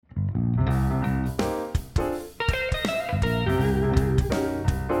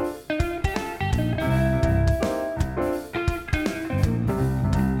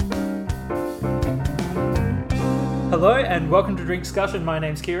Hello and welcome to Drink Discussion. My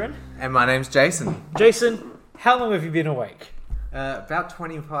name's Kieran. And my name's Jason. Jason, how long have you been awake? About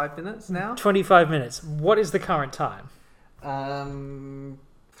 25 minutes now. 25 minutes. What is the current time?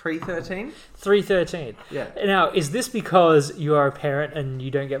 3:13. 3:13. Yeah. Now, is this because you are a parent and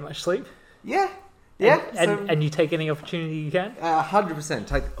you don't get much sleep? Yeah. And you take any opportunity you can? 100%.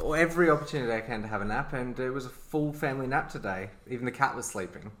 Take every opportunity I can to have a nap, and it was a full family nap today. Even the cat was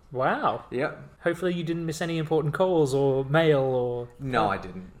sleeping. Wow. Yep. Hopefully you didn't miss any important calls or mail or... No, I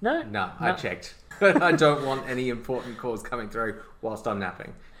didn't. No? No, I checked. But I don't want any important calls coming through whilst I'm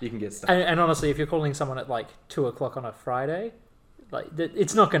napping. You can get stuck. And honestly, if you're calling someone at like 2 o'clock on a Friday...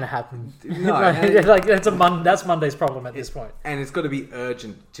 it's not going to happen. No, that's Monday's problem at this point. And it's got to be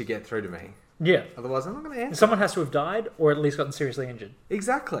urgent to get through to me. Yeah. Otherwise, I'm not going to answer. Someone has to have died or at least gotten seriously injured.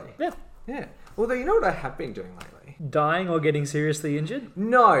 Exactly. Yeah. Although, you know what I have been doing lately? Dying or getting seriously injured?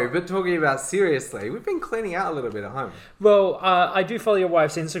 No, but talking about seriously, we've been cleaning out a little bit at home. Well, I do follow your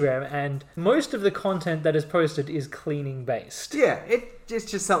wife's Instagram, and most of the content that is posted is cleaning based. Yeah,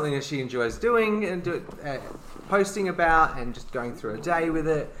 it's just something that she enjoys doing and posting about and just going through a day with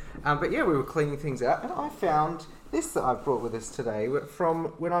it. But yeah, we were cleaning things out, and I found this that I've brought with us today from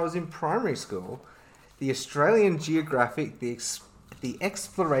when I was in primary school, the Australian Geographic, the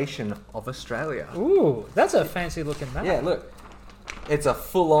Exploration of Australia. Ooh, that's a fancy looking map. Yeah, look. It's a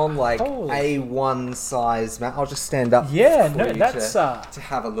full-on, A1 size map. I'll just stand up to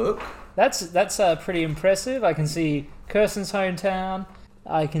have a look. That's pretty impressive. I can see Kirsten's hometown.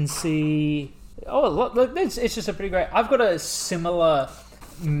 I can see... Oh, look, it's just a pretty great... I've got a similar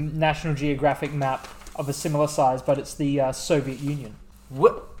National Geographic map of a similar size, but it's the Soviet Union.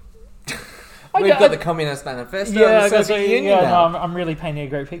 What? We've got the Communist Manifesto. Yeah, the Soviet Union now. No, I'm really painting a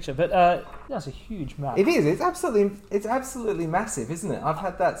great picture, but that's a huge map. It is. It's absolutely massive, isn't it? I've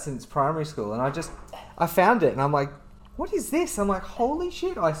had that since primary school, and I found it, and I'm like, what is this? I'm like, holy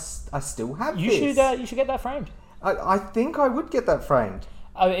shit! I still have this. You should get that framed. I think I would get that framed.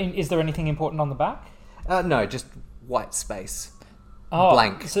 Is there anything important on the back? No, just white space. Oh,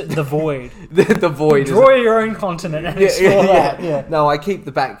 blank. So the void. the void. Draw your own continent and explore that. Yeah. No, I keep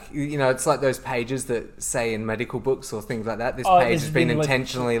the back. You know, it's like those pages that say in medical books or things like that. This page has been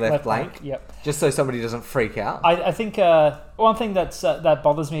intentionally left blank. Yep. Just so somebody doesn't freak out. I think one thing that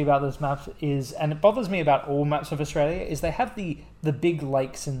bothers me about this map is, and it bothers me about all maps of Australia, is they have the big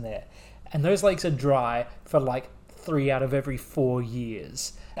lakes in there, and those lakes are dry for like 3 out of every 4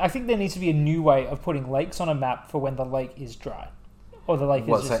 years. I think there needs to be a new way of putting lakes on a map for when the lake is dry. Or the lake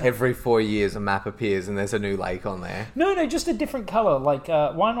is so every 4 years a map appears and there's a new lake on there? No, just a different colour. Like,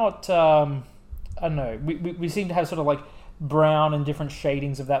 why not, I don't know, we seem to have sort of like brown and different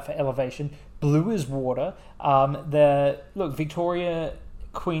shadings of that for elevation. Blue is water. Victoria,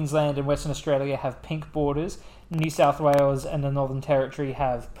 Queensland and Western Australia have pink borders. New South Wales and the Northern Territory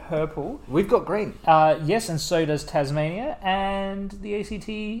have purple. We've got green. Yes, and so does Tasmania. And the ACT...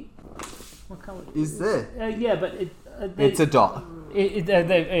 What colour is there? Yeah, but it's a dot.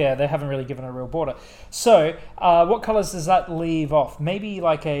 They haven't really given a real border. So, what colours does that leave off? Maybe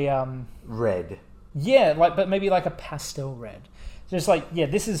like a... red. Yeah, but maybe like a pastel red. Just like,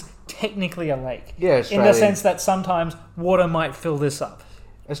 this is technically a lake. Yeah, Australian. In the sense that sometimes water might fill this up.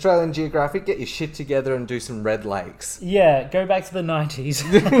 Australian Geographic, get your shit together and do some red lakes. Yeah, go back to the 90s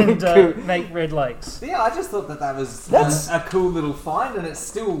and make red lakes. Yeah, I just thought that was a cool little find, and it's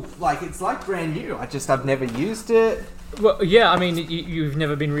still, it's like brand new. I've never used it. Well, yeah, I mean, you've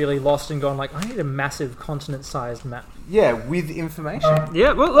never been really lost and gone like, I need a massive continent-sized map. Yeah, with information.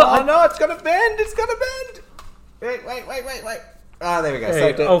 Yeah, well, look. No, it's got a bend. It's got a bend. Wait. Ah, there we go.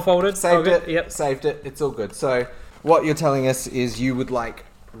 Saved it. All folded. Saved it. Yep. Saved it. It's all good. So, what you're telling us is you would like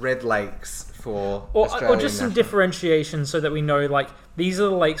red lakes for Australian or just some differentiation so that we know, like, these are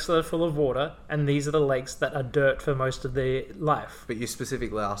the lakes that are full of water and these are the lakes that are dirt for most of their life. But you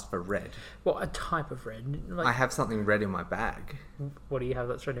specifically asked for red. Well, a type of red. I have something red in my bag. What do you have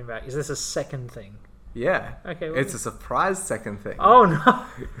that's red in your bag? Is this a second thing? Yeah. Okay. Well, it's a surprise second thing. Oh, no.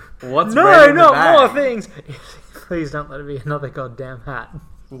 What's red in the bag? More things. Please don't let it be another goddamn hat.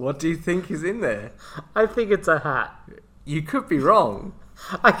 What do you think is in there? I think it's a hat. You could be wrong.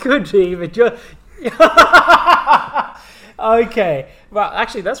 I could be, but you're... Okay. Well,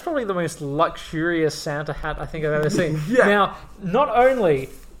 actually, that's probably the most luxurious Santa hat I think I've ever seen. Yeah. Now, not only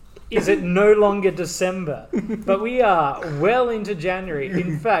is it no longer December, but we are well into January.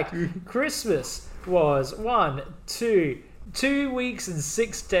 In fact, Christmas was 2 weeks and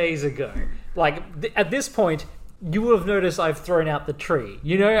 6 days ago. Like, at this point, you will have noticed I've thrown out the tree.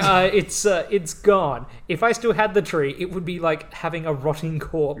 You know, it's gone. If I still had the tree, it would be like having a rotting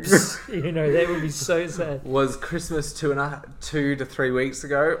corpse. You know, that would be so sad. Was Christmas 2 to 3 weeks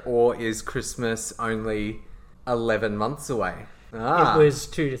ago, or is Christmas only 11 months away? It was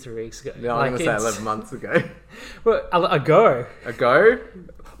 2 to 3 weeks ago. No, I'm going to say 11 months ago. Well, ago. Ago?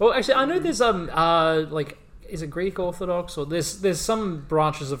 Well, actually, I know there's like, is it Greek Orthodox, or there's some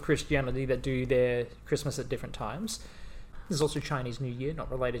branches of Christianity that do their Christmas at different times. There's also Chinese New Year, not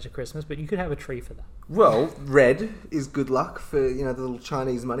related to Christmas, but you could have a tree for that. Well, red is good luck for, you know, the little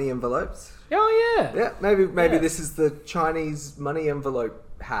Chinese money envelopes. Oh yeah. Yeah, maybe this is the Chinese money envelope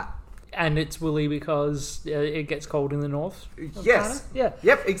hat. And it's woolly because it gets cold in the north? Yes. China? Yeah.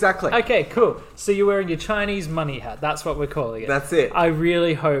 Yep, exactly. Okay, cool. So you're wearing your Chinese money hat. That's what we're calling it. That's it. I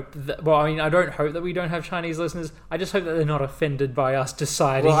really hope that... Well, I mean, I don't hope that we don't have Chinese listeners. I just hope that they're not offended by us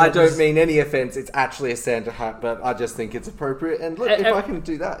deciding... Well, I don't mean any offence. It's actually a Santa hat, but I just think it's appropriate. And look, if I can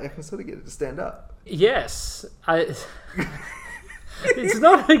do that, I can sort of get it to stand up. Yes. It's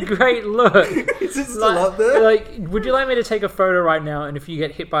not a great look. It's just still up there. Like, would you like me to take a photo right now, and if you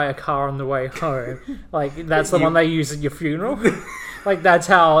get hit by a car on the way home, like, that's the one they use at your funeral? Like, that's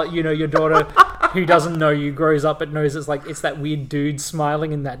how, you know, your daughter, who doesn't know you, grows up but knows it's that weird dude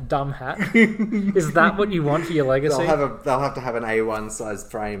smiling in that dumb hat. Is that what you want for your legacy? They'll have to have an A1 sized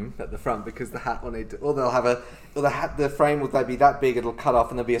frame at the front, because the hat will need to... Or they'll have the frame will be that big, it'll cut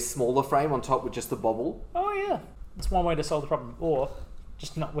off, and there'll be a smaller frame on top with just the bobble. Oh, yeah. It's one way to solve the problem, or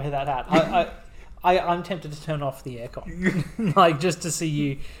just not wear that hat. I'm tempted to turn off the aircon, like, just to see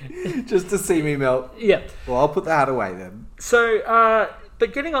you, just to see me melt. Yeah. Well, I'll put the hat away then. So,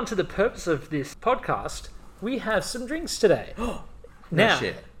 but getting on to the purpose of this podcast, we have some drinks today. Now,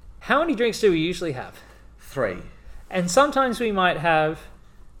 shit. How many drinks do we usually have? 3. And sometimes we might have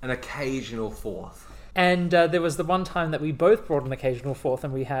an occasional 4th. And there was the one time that we both brought an occasional 4th,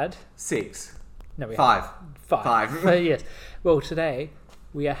 and we had 6. No, we 5. had 5. Yes. Well, today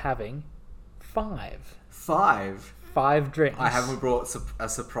we are having 5. 5? 5 drinks. I haven't brought a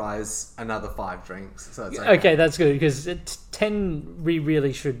surprise another 5 drinks, so it's okay. Okay, that's good, because at 10 we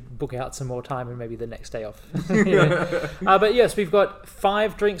really should book out some more time and maybe the next day off. But yes, we've got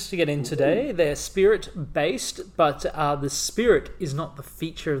 5 drinks to get in today. They're spirit-based, but the spirit is not the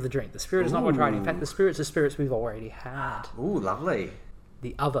feature of the drink. The spirit is not what's right. In fact, the spirit's the spirits we've already had. Ooh, lovely.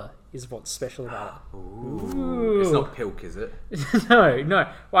 The other is what's special about it. Ooh. It's not pilk, is it? No.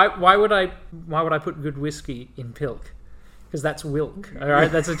 Why would I put good whiskey in pilk? Because that's wilk. All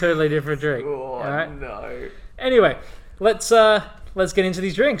right, that's a totally different drink. Oh, all right? No. Anyway, let's get into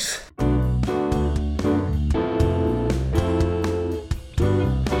these drinks.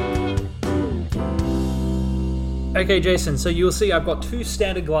 Okay, Jason, so you'll see I've got 2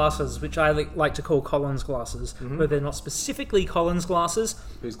 standard glasses, which I like to call Collins glasses, but they're not specifically Collins glasses.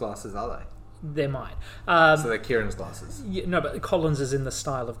 Whose glasses are they? They're mine. So they're Kieran's glasses? Yeah, no, but Collins is in the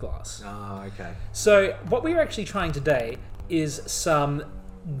style of glass. Oh, okay. So what we're actually trying today is some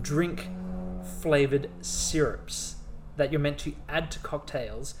drink-flavoured syrups that you're meant to add to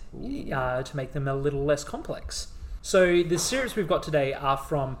cocktails to make them a little less complex. So the syrups we've got today are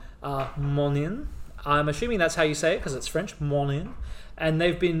from Monin. I'm assuming that's how you say it because it's French, Monin. And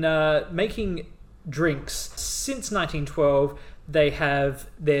they've been making drinks since 1912. They have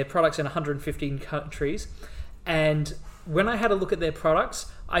their products in 115 countries. And when I had a look at their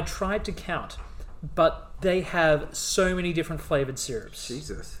products, I tried to count. But they have so many different flavoured syrups.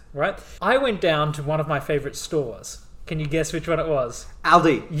 Jesus. Right? I went down to one of my favourite stores. Can you guess which one it was?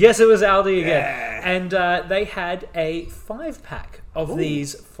 Aldi. Yes, it was Aldi again. Yeah. And they had a 5-pack of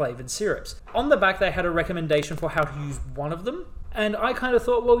these flavoured syrups. On the back, they had a recommendation for how to use one of them. And I kind of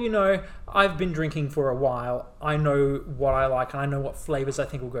thought, well, you know, I've been drinking for a while. I know what I like and I know what flavours I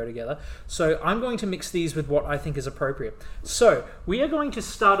think will go together. So I'm going to mix these with what I think is appropriate. So we are going to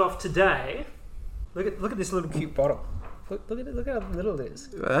start off today. Look at this little cute bottle. Look how little it is.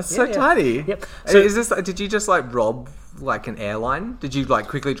 That's so tiny. Yep. So is this? Did you just rob an airline? Did you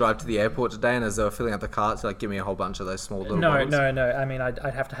quickly drive to the airport today, and as they were filling up the carts, give me a whole bunch of those small little bottles? No. I mean, I'd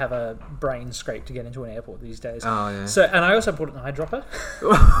have to have a brain scrape to get into an airport these days. Oh yeah. So, and I also bought an eyedropper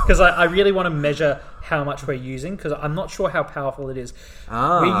because I really want to measure how much we're using because I'm not sure how powerful it is.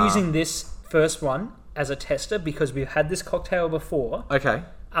 We're using this first one as a tester because we've had this cocktail before. Okay.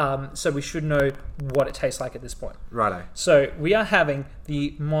 So we should know what it tastes like at this point. Righto. So we are having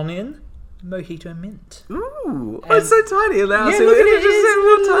the Monin mojito mint. Ooh, it's so tiny. Now Yeah, see, look at it's just so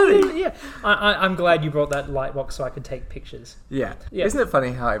little tiny. Yeah, I'm glad you brought that light box so I could take pictures. Yeah. Yeah. Isn't it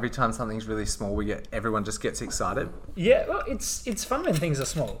funny how every time something's really small, everyone just gets excited? Yeah, well, it's fun when things are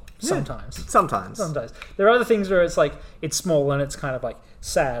small. Sometimes. Sometimes. There are other things where it's like it's small and it's kind of like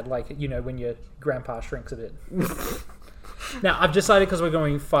sad, like when your grandpa shrinks a bit. Now I've decided because we're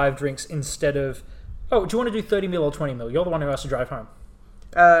going 5 drinks instead of. Oh, do you want to do 30 ml or 20 ml? You're the one who has to drive home.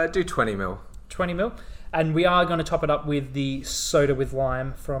 Do 20 ml. 20 ml, and we are going to top it up with the soda with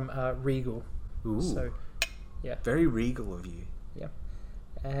lime from Regal. Ooh. So, yeah. Very regal of you. Yeah.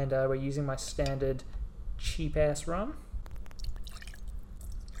 And we're using my standard cheap-ass rum.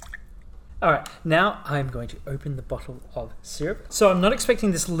 Alright, now I'm going to open the bottle of syrup. So I'm not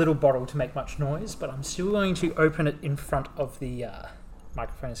expecting this little bottle to make much noise, but I'm still going to open it in front of the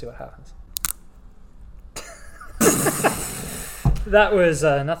microphone and see what happens. That was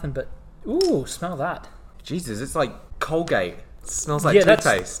nothing but... Ooh, smell that. Jesus, it's like Colgate. It smells like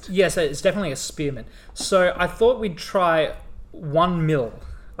toothpaste. Yes, it's definitely a spearmint. So I thought we'd try 1 ml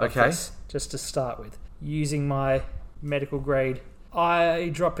of this, just to start with. Using my medical grade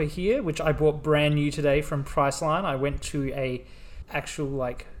eyedropper here, which I bought brand new today from Priceline. I went to a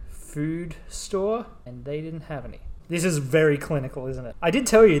actual food store and they didn't have any. This is very clinical, isn't it? I did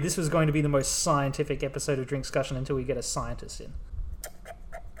tell you this was going to be the most scientific episode of Drinkscussion until we get a scientist in.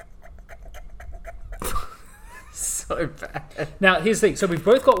 So bad. Now, here's the thing. So we've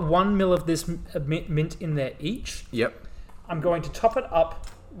both got 1 ml of this mint in there each. Yep. I'm going to top it up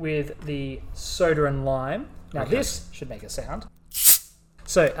with the soda and lime. Now, this should make a sound.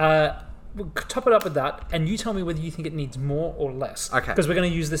 So, we'll top it up with that, and you tell me whether you think it needs more or less. Okay. Because we're going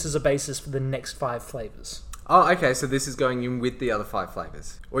to use this as a basis for the next 5 flavours. Oh, okay, so this is going in with the other 5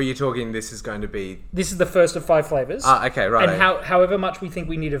 flavours. Or are you talking this is going to be... This is the first of 5 flavours. Ah, okay, right. And however much we think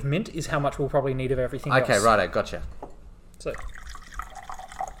we need of mint is how much we'll probably need of everything else. Okay, right, gotcha. So,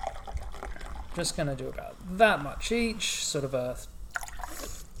 just going to do about that much each. Sort of a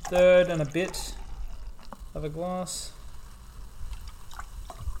third and a bit of a glass.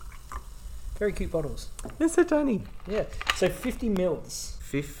 Very cute bottles. They're so tiny. Yeah. So 50 mils.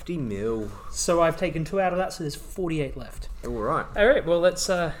 50 mil. So I've taken 2 out of that, so there's 48 left. All right. All right, well, let's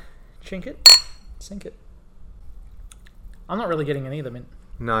chink it, sink it. I'm not really getting any of the mint.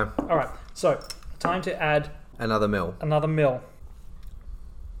 No. All right, so time to add Another mil. another mil.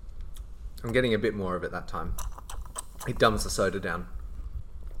 I'm getting a bit more of it that time. It dumbs the soda down.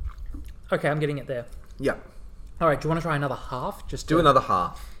 Okay, I'm getting it there. Yep. All right, do you want to try another half? Just Do another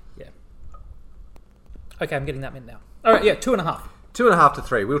half. Yeah. Okay, I'm getting that mint now. All right, yeah, 2.5. 2.5 to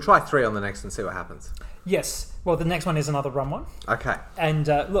 3. We'll try 3 on the next and see what happens. Yes. Well, the next one is another rum one. Okay. And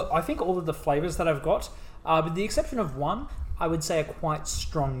look, I think all of the flavors that I've got, with the exception of one, I would say are quite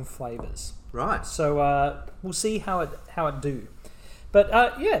strong flavors. Right. So we'll see how it do.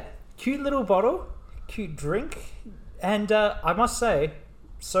 But yeah, cute little bottle, cute drink, and I must say,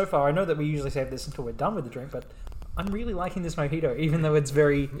 so far, I know that we usually save this until we're done with the drink, but I'm really liking this mojito, even though it's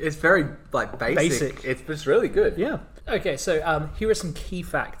very basic. It's just really good. Yeah. Okay, so here are some key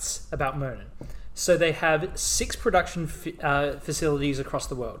facts about Monin. So they have 6 production facilities across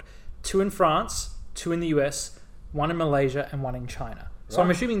the world. 2 in France, 2 in the US, 1 in Malaysia, and 1 in China. So I'm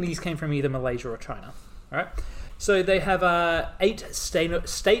assuming these came from either Malaysia or China. All right. So they have 8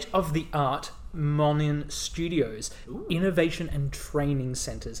 state-of-the-art Monin studios, innovation and training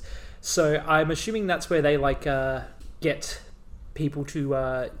centers. So I'm assuming that's where they get people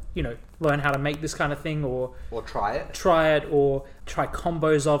to learn how to make this kind of thing, or try it, or try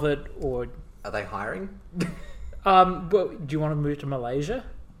combos of it, or are they hiring? Well, do you want to move to Malaysia?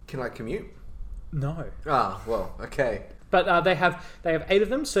 Can I commute? No. Ah, well, okay. But they have 8 of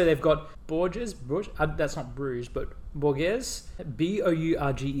them. So they've got Bourges, that's not Bruges, but Bourges,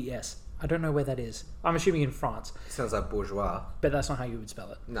 Bourges. I don't know where that is. I'm assuming in France. Sounds like bourgeois. But that's not how you would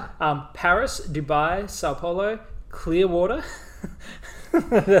spell it. No. Paris, Dubai, Sao Paulo, Clearwater.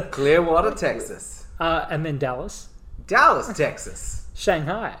 Clearwater, Texas. And then Dallas. Dallas, Texas.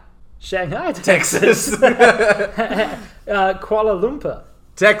 Shanghai, Texas. Kuala Lumpur,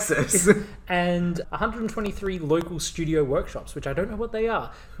 Texas. And 123 local studio workshops, which I don't know what they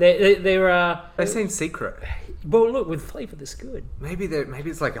are. They're They seem secret. well, look, with flavour this good. Maybe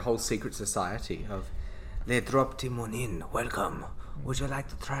it's like a whole secret society of Le Drop de Monin. Welcome. Would you like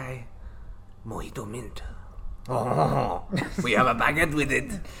to try Mojito Mint? Oh, we have a baguette with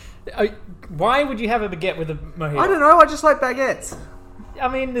it. Why would you have a baguette with a mojito? I don't know. I just like baguettes. I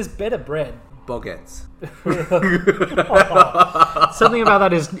mean, there's better bread. Baguettes. Something about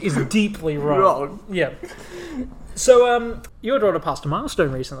that is deeply wrong. Yeah. So, your daughter passed a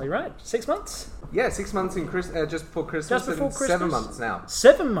milestone recently, right? 6 months? Yeah, 6 months in just before Christmas. Just before and Christmas? 7 months now.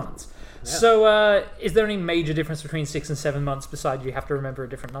 7 months. Yeah. So, is there any major difference between 6 and 7 months besides you have to remember a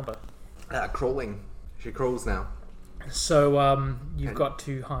different number? Crawling. She crawls now. So, you've got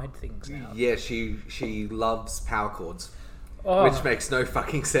to hide things now. Yeah, she loves power cords. Oh. Which makes no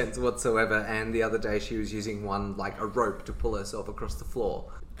fucking sense whatsoever. And the other day she was using one, like a rope, to pull herself across the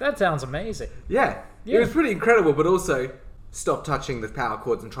floor. That sounds amazing. Yeah. Yeah. It was pretty incredible, but also stop touching the power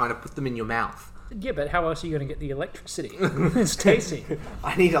cords and trying to put them in your mouth. Yeah, but how else are you going to get the electricity? It's tasty.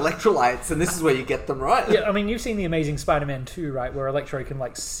 I need electrolytes, and this is where you get them, right? Yeah, I mean, you've seen the Amazing Spider-Man 2, right? Where Electro can,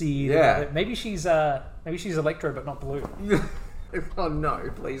 like, see... Yeah. Maybe she's Electro, but not blue. Oh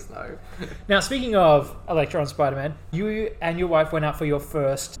no, please no. Now, speaking of Electro and Spider-Man, you and your wife went out for your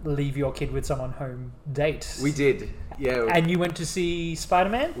first leave your kid with someone home date. We did. Yeah. And you went to see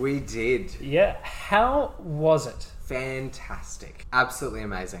Spider-Man? We did. Yeah. How was it? Fantastic. Absolutely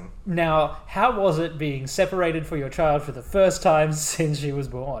amazing. Now, how was it being separated for your child for the first time since she was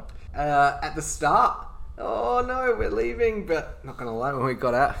born? At the start, oh no, we're leaving, but not gonna lie, when we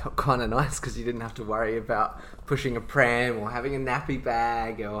got out, it felt kind of nice because you didn't have to worry about pushing a pram or having a nappy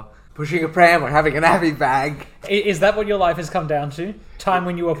bag or pushing a pram or having a nappy bag. Is that what your life has come down to? Time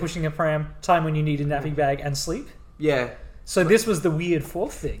when you are pushing a pram, time when you need a nappy bag and sleep? Yeah. So this was the weird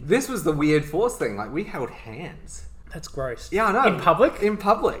fourth thing. This was the weird fourth thing. Like, we held hands. That's gross. Yeah, I know. In public? In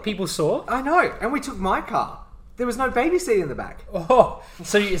public. People saw? I know. And we took my car. There was no baby seat in the back. Oh,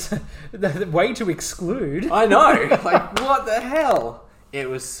 so the way to exclude. I know. Like, what the hell? It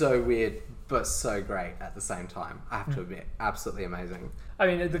was so weird, but so great at the same time. I have to admit, absolutely amazing. I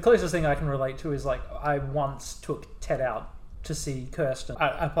mean, the closest thing I can relate to is, like, I once took Ted out to see Kirsten,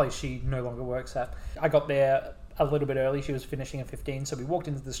 a place she no longer works at. I got there a little bit early. She was finishing at 15, so we walked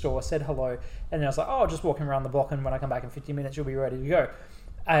into the store, said hello, and then I was like, oh, just walking around the block, and when I come back in 15 minutes, you'll be ready to go.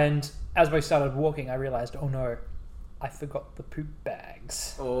 And as we started walking, I realized, oh no, I forgot the poop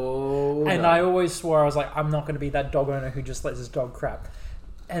bags. Oh, and no. I always swore, I was like, I'm not going to be that dog owner who just lets his dog crap.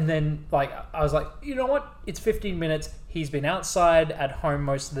 And then, like, I was like, you know what? It's 15 minutes. He's been outside at home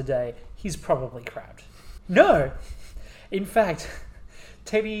most of the day. He's probably crapped. No. In fact,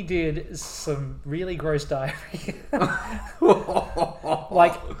 Teddy did some really gross diarrhea.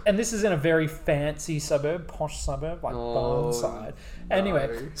 Like, and this is in a very fancy suburb, posh suburb, like Barnside. No.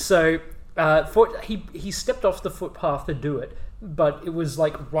 Anyway, so he stepped off the footpath to do it, but it was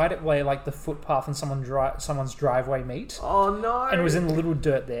like right at where like the footpath and someone's driveway meet. Oh no! And it was in a little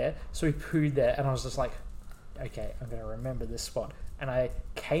dirt there, so he pooed there, and I was just like, okay, I'm going to remember this spot. And I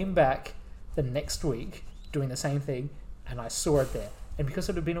came back the next week doing the same thing, and I saw it there. And because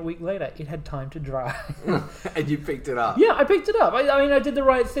it had been a week later, it had time to dry. And you picked it up. Yeah, I picked it up. I mean, I did the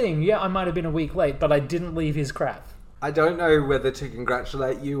right thing. Yeah, I might have been a week late, but I didn't leave his crap. I don't know whether to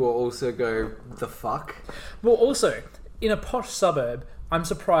congratulate you or also go, the fuck? Well, also, in a posh suburb, I'm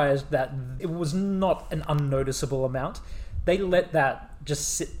surprised that it was not an unnoticeable amount. They let that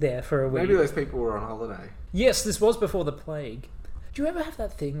just sit there for a week. Maybe those people were on holiday. Yes, this was before the plague. Do you ever have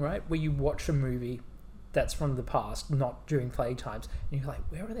that thing, right, where you watch a movie that's from the past, not during plague times, and you're like,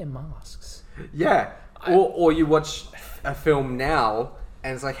 where are their masks? Yeah. Or you watch a film now,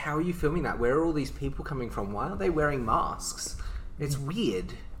 and it's like, how are you filming that? Where are all these people coming from? Why aren't they wearing masks? It's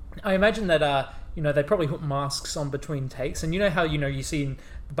weird. I imagine that, they probably put masks on between takes, and you know how, you see in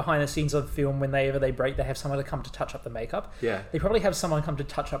behind the scenes of film, whenever they break, they have someone to come to touch up the makeup. Yeah. They probably have someone come to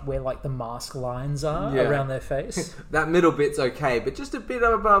touch up where, like, the mask lines are Yeah. around their face. That middle bit's okay, but just a bit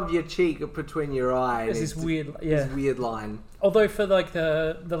above your cheek or between your eye. There's this weird line. Although for, like,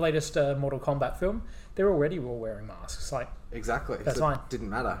 the latest Mortal Kombat film, they're already all wearing masks. Like, Exactly. That's so fine. It didn't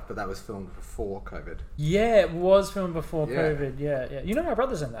matter, but that was filmed before COVID. yeah, it was filmed before Yeah. COVID. Yeah. You know my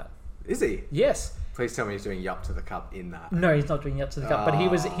brother's in that. Is he? Yes. Please tell me he's doing Yup to the Cup in that. No, he's not doing it up to the cup, but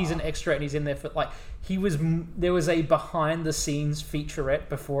he's an extra, and he's in there for, like, there was a behind the scenes featurette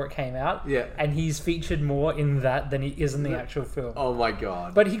before it came out. Yeah. And he's featured more in that than he is in the actual film. Oh my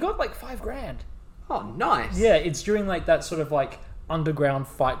god. But he got like $5,000. Oh, nice. Yeah, it's during like that sort of like underground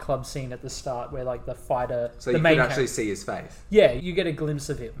fight club scene at the start where like the fighter, So the you main could actually character- see his face. yeah, you get a glimpse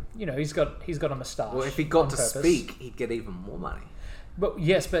of him. He's got a moustache. Well, if he got on to purpose. speak, he'd get even more money. But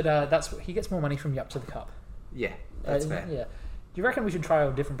yes, but he gets more money from Yup to the Cup. Yeah, that's fair. Yeah. Do you reckon we should try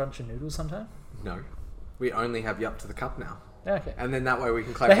a different bunch of noodles sometime? No. We only have Yup to the Cup now. Okay. And then that way we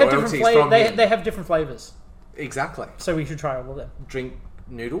can claim They have different royalties from him. they have different flavors, Exactly. so we should try all of them. Drink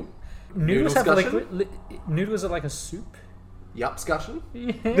noodle. Noodles Noodle have discussion? noodles are like a soup. Yupscussion?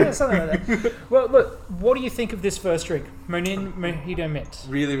 Yeah, something like that. Well, look, what do you think of this first drink? Monin Mojito Mint.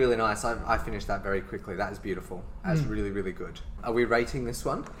 Really, really nice. I finished that very quickly. That is beautiful. That's really, really good. Are we rating this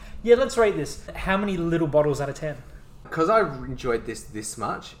one? Yeah, let's rate this. How many little bottles out of 10? Because I enjoyed this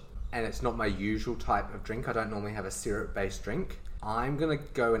much, and it's not my usual type of drink. I don't normally have a syrup-based drink. I'm going to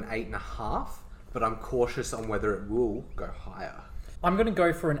go an 8.5, but I'm cautious on whether it will go higher. I'm going to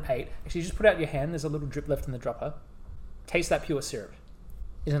go for an 8. Actually, just put out your hand. There's a little drip left in the dropper. Taste that pure syrup.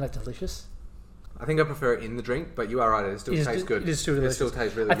 Isn't that delicious? I think I prefer it in the drink, but you are right. It still tastes good. It is still delicious. It still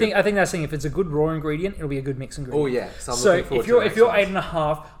tastes really good. I think that's the thing. If it's a good raw ingredient, it'll be a good mix ingredient. Oh yeah. So I'm So looking forward if you're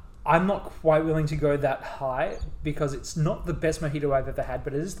 8.5, I'm not quite willing to go that high because it's not the best mojito I've ever had,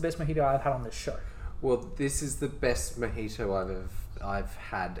 but it is the best mojito I've had on this show. Well, this is the best mojito I've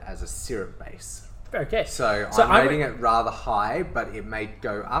had as a syrup base. Okay. So I'm rating it rather high, but it may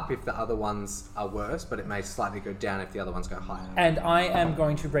go up if the other ones are worse, but it may slightly go down if the other ones go higher. And I am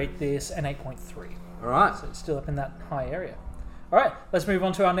going to rate this an 8.3. All right. So it's still up in that high area. All right, let's move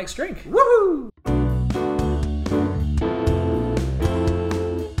on to our next drink. Woohoo!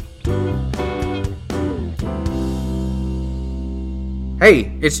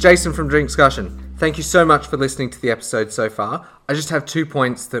 Hey, it's Jason from Drinkscussion. Thank you so much for listening to the episode so far. I just have 2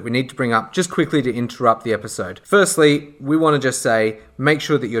 points that we need to bring up just quickly to interrupt the episode. Firstly, we want to just say, make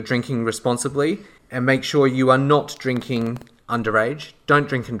sure that you're drinking responsibly and make sure you are not drinking underage. Don't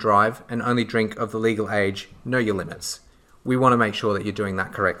drink and drive and only drink of the legal age. Know your limits. We want to make sure that you're doing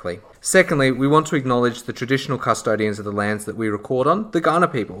that correctly. Secondly, we want to acknowledge the traditional custodians of the lands that we record on, the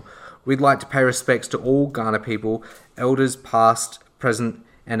Kaurna people. We'd like to pay respects to all Kaurna people, elders past, present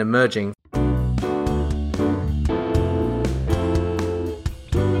and emerging.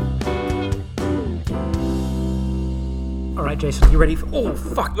 All right, Jason, you ready for... Oh,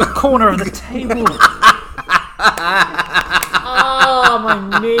 fuck, the corner of the table. Oh,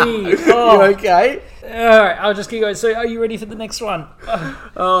 my knee. Oh. You okay? All right, I'll just keep going. So are you ready for the next one?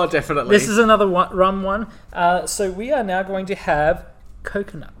 Oh, definitely. This is another rum one. So we are now going to have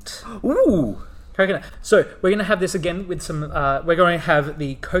coconut. Ooh. Coconut. So we're going to have this again with some... we're going to have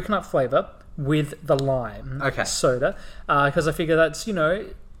the coconut flavour with the lime soda. Because I figure that's, you know,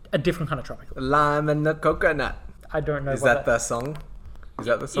 a different kind of tropical. Lime and the coconut. I don't know Is that the song? Is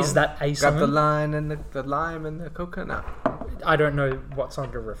that the song? Is that a song? Grab the lime and the lime and the coconut. I don't know what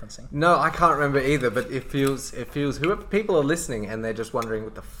song you're referencing. No, I can't remember either, but it feels whoever people are listening and they're just wondering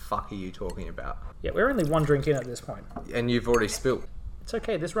what the fuck are you talking about? Yeah, we're only one drink in at this point. And you've already spilt. It's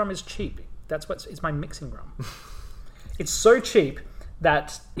okay, this rum is cheap. It's my mixing rum. It's so cheap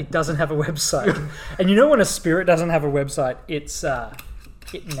that it doesn't have a website. And you know when a spirit doesn't have a website, it's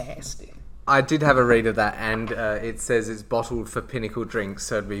nasty. I did have a read of that, and it says it's bottled for Pinnacle Drinks,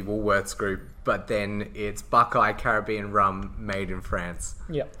 so it'd be Woolworths Group, but then it's Buckeye Caribbean rum made in France.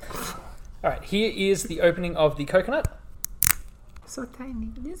 Yeah. All right, here is the opening of the coconut. So tiny.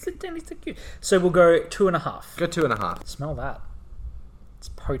 It's so tiny, so cute. So we'll go 2.5. Go 2.5. Smell that. It's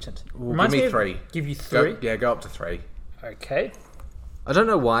potent. Ooh, give me 3. Give you 3? Go up to 3. Okay. I don't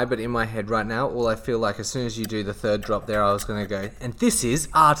know why, but in my head right now, all I feel like as soon as you do the third drop there, I was going to go, and this is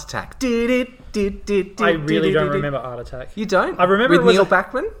Art Attack. I really don't remember Art Attack. You don't? I remember with Neil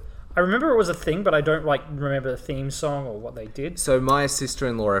Backman? I remember it was a thing, but I don't remember the theme song or what they did. So my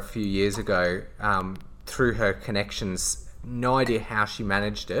sister-in-law a few years ago, through her connections, no idea how she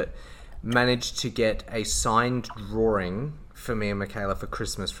managed to get a signed drawing for me and Michaela for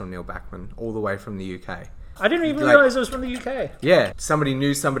Christmas from Neil Backman, all the way from the UK. I didn't even realise it was from the UK. Yeah, somebody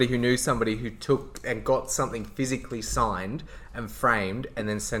knew somebody who knew somebody who took and got something physically signed and framed and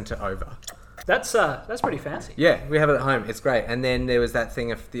then sent it over. That's pretty fancy. Yeah, we have it at home. It's great. And then there was that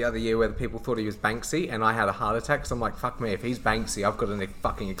thing of the other year where the people thought he was Banksy, and I had a heart attack. So I'm like, fuck me, if he's Banksy, I've got a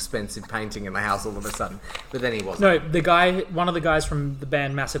fucking expensive painting in the house all of a sudden. But then he wasn't. No, one of the guys from the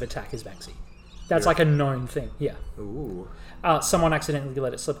band Massive Attack is Banksy. That's like a known thing. Yeah. Ooh. Someone accidentally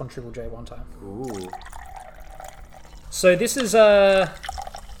let it slip on Triple J one time. Ooh. So this is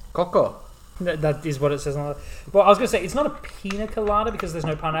Coco. That is what it says on it. Well, I was going to say, it's not a pina colada because there's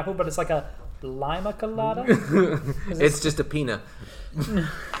no pineapple, but it's like a lima colada. It's just a pina.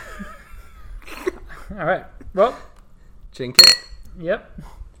 All right. Well. Chink it. Yep.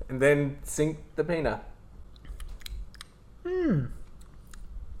 And then sink the pina.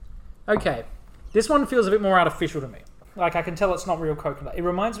 Okay. This one feels a bit more artificial to me. Like, I can tell it's not real coconut. It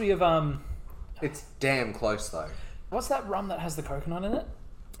reminds me of... It's damn close, though. What's that rum that has the coconut in it?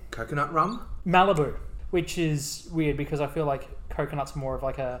 Coconut rum? Malibu, which is weird because I feel like coconut's more of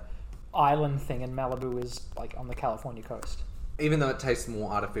like a island thing and Malibu is like on the California coast. even though it tastes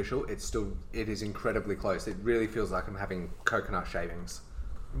more artificial, it is incredibly close. It really feels like I'm having coconut shavings.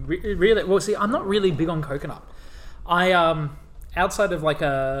 Really? Well, see, I'm not really big on coconut. I outside of like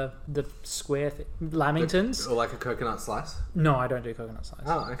the square Lamingtons. Or like a coconut slice? No, I don't do coconut slice.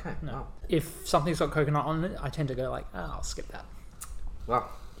 Oh, okay. No. Oh. If something's got coconut on it, I tend to go like, I'll skip that.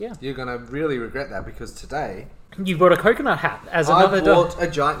 Well, yeah. You're going to really regret that because today... You bought a coconut hat as I another... bought a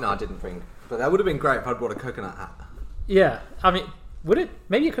giant... No, I didn't bring... But that would have been great if I'd bought a coconut hat. Yeah. I mean, would it?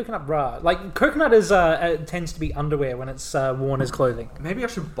 Maybe a coconut bra. Like, coconut is tends to be underwear when it's worn as clothing. Maybe I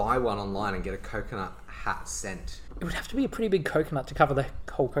should buy one online and get a coconut hat sent. It would have to be a pretty big coconut to cover the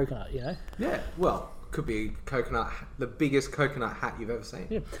whole coconut, you know? Yeah, well, could be the biggest coconut hat you've ever seen.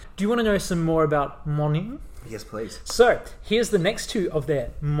 Yeah. Do you want to know some more about Monin? Yes, please. So, here's the next two of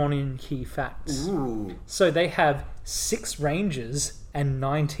their Monin key facts. Ooh. So, they have 6 ranges and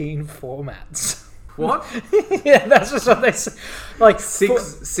 19 formats. What? Yeah, that's just what they say. Like,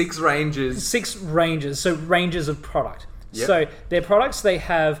 six ranges. 6 ranges, so ranges of product. Yep. So, their products, they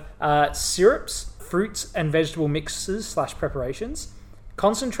have syrups, fruits and vegetable mixes / preparations,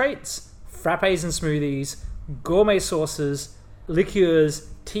 concentrates, frappes and smoothies, gourmet sauces, liqueurs,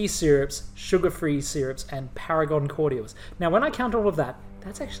 tea syrups, sugar-free syrups, and Paragon cordials. Now, when I count all of that,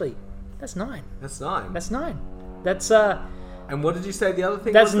 that's 9. That's 9. That's 9. That's And what did you say the other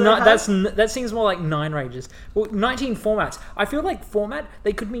thing that's was? not. That seems more like 9 ranges. Well, 19 formats. I feel like format,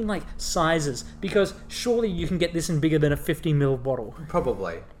 they could mean like sizes, because surely you can get this in bigger than a 50ml bottle.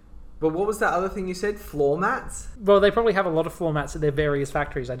 Probably. But what was that other thing you said? Floor mats? Well, they probably have a lot of floor mats at their various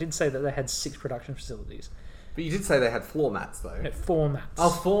factories. I did say that they had 6 production facilities. But you did say they had floor mats, though. No, formats. Oh,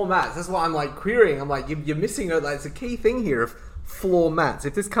 floor mats. That's why I'm like querying. I'm like, you're missing like, it's a key thing here of floor mats.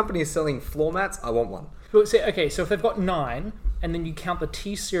 If this company is selling floor mats, I want one. Well, so if they've got 9, and then you count the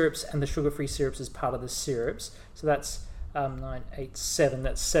tea syrups and the sugar-free syrups as part of the syrups, so that's 9, 8, 7.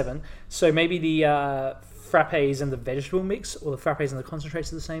 That's 7. So maybe the frappes and the vegetable mix, or the frappes and the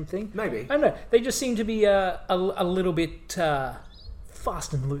concentrates are the same thing. Maybe. I don't know. They just seem to be a little bit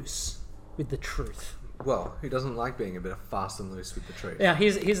fast and loose with the truth. Well, who doesn't like being a bit of fast and loose with the truth? Now,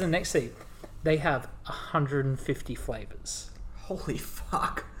 here's the next thing. They have 150 flavors. Holy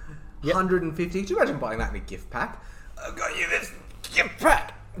fuck. Yep. 150? Could you imagine buying that in a gift pack? I've got you this gift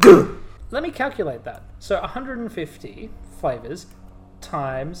pack. Let me calculate that. So 150 flavors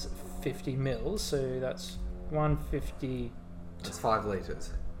times 50 mils. So that's 150 That's 5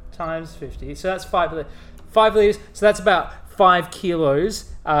 litres. times 50. So that's 5 liters. So that's about 5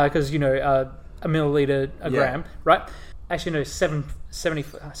 kilos, because, a milliliter a gram, right? Actually, no,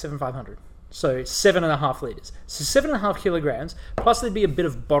 7,500. So 7.5 liters. So 7.5 kilograms, plus there'd be a bit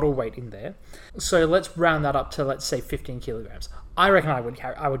of bottle weight in there. So let's round that up to, let's say, 15 kilograms. I reckon I would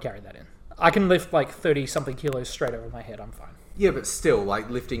carry that in. I can lift like 30 something kilos straight over my head. I'm fine. Yeah, but still, like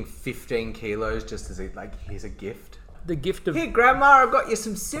lifting 15 kilos just as here's a gift. The gift of... Here, Grandma, I've got you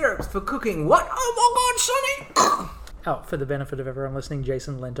some syrups for cooking. What? Oh my God, Sonny! Oh, for the benefit of everyone listening,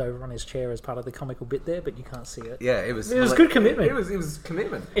 Jason leant over on his chair as part of the comical bit there, but you can't see it. Yeah, it was good commitment. It was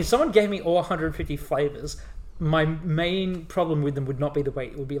commitment. If someone gave me all 150 flavors, my main problem with them would not be the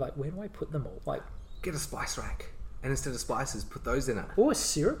weight. It would be like, where do I put them all? Like, get a spice rack, and instead of spices, put those in it. or a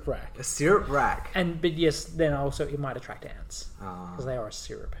syrup rack. A syrup rack. But yes, then also it might attract ants Ah. because they are a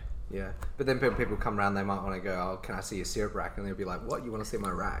syrup. Yeah, but then people come around, they might want to go, oh, can I see your syrup rack? And they'll be like, what? You want to see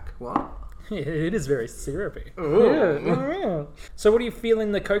my rack? What? Yeah, it is very syrupy. Ooh. Yeah. So what do you feel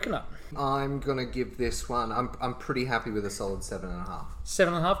in the coconut? I'm going to give this one, I'm pretty happy with a solid 7.5.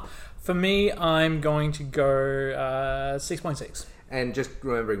 7.5. For me, I'm going to go 6.6. And just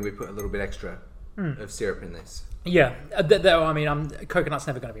remembering we put a little bit extra of syrup in this. Yeah, coconut's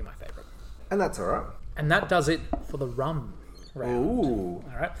never going to be my favourite. And that's alright. And that does it for the rum round. Ooh.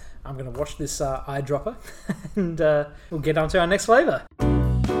 All right, I'm going to wash this eyedropper and we'll get on to our next flavour.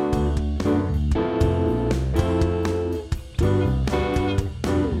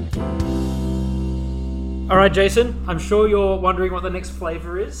 All right, Jason, I'm sure you're wondering what the next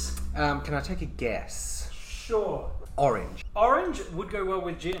flavour is. Can I take a guess? Sure. Orange. Orange would go well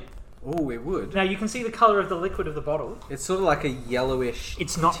with gin. Oh, it would. Now, you can see the colour of the liquid of the bottle. It's sort of like a yellowish...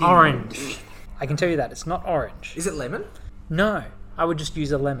 It's not tinge. orange. I can tell you that. It's not orange. Is it lemon? No, I would just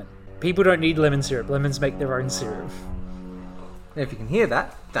use a lemon. People don't need lemon syrup. Lemons make their own syrup. Now, if you can hear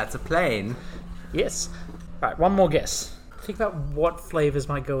that, that's a plane. Yes. Right, one more guess. Think about what flavours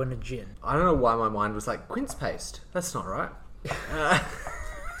might go in a gin. I don't know why my mind was like, quince paste. That's not right.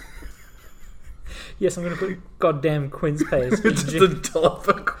 Yes, I'm going to put goddamn quince paste in Just gin. the top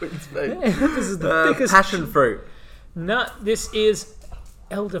of quince paste. This is the thickest... Passion fruit. No, this is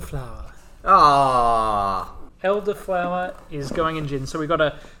elderflower. Ah. elderflower is going in gin. So we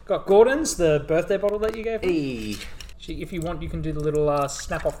got Gordon's, the birthday bottle that you gave me. Hey. If you want, you can do the little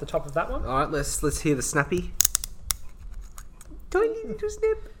snap off the top of that one. All right, let's hear the snappy. Tiny little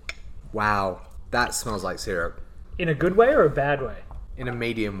snap. Wow, that smells like syrup. In a good way or a bad way? In a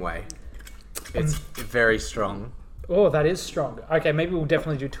medium way. It's very strong. Oh, that is strong. Okay, maybe we'll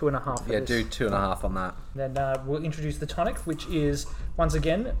definitely do 2.5. Yeah, do 2.5 on that. Then we'll introduce the tonic, which is, once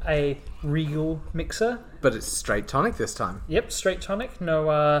again, a Regal mixer. But it's straight tonic this time. Yep, straight tonic.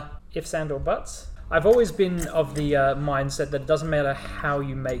 No ifs and or buts. I've always been of the mindset that it doesn't matter how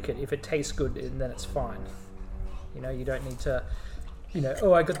you make it. If it tastes good, then it's fine. You know, you don't need to... You know,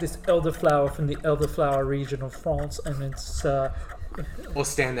 oh, I got this elderflower from the elderflower region of France, and it's... Or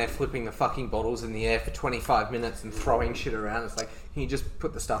stand there flipping the fucking bottles in the air for 25 minutes and throwing shit around. It's like, can you just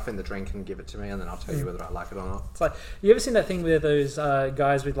put the stuff in the drink and give it to me, and then I'll tell you whether I like it or not. It's like, you ever seen that thing where those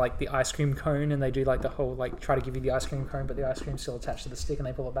guys with like the ice cream cone, and they do like the whole like try to give you the ice cream cone, but the ice cream's still attached to the stick, and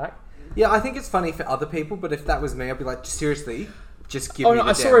they pull it back? Yeah, I think it's funny for other people, but if that was me, I'd be like, seriously, just give Oh me no!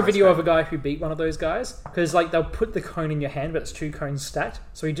 the I saw damn a video ice of a guy who beat one of those guys because like they'll put the cone in your hand, but it's 2 cones stacked.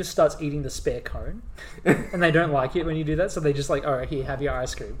 So he just starts eating the spare cone, and they don't like it when you do that. So they just like, all right, here, have your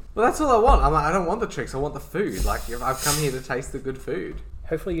ice cream. Well, that's all I want. I'm like, I don't want the tricks. I want the food. Like, I've come here to taste the good food.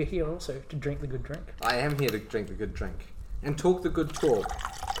 Hopefully, you're here also to drink the good drink. I am here to drink the good drink and talk the good talk.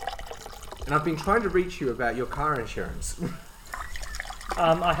 And I've been trying to reach you about your car insurance.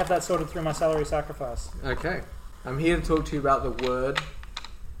 I have that sorted through my salary sacrifice. Okay. I'm here to talk to you about the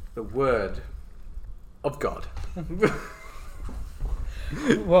word of God.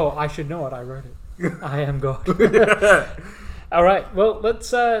 Well, I should know it. I wrote it. I am God. All right. Well, let's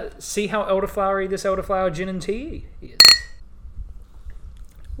see how elderflowery this elderflower gin and tea is.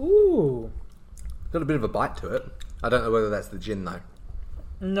 Ooh. Got a bit of a bite to it. I don't know whether that's the gin though.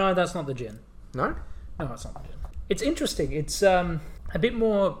 No, that's not the gin. No? No, it's not the gin. It's interesting. It's a bit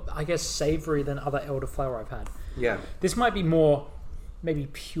more, I guess, savoury than other elderflower I've had. Yeah. This might be more maybe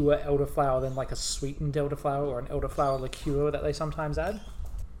pure elderflower than like a sweetened elderflower or an elderflower liqueur that they sometimes add.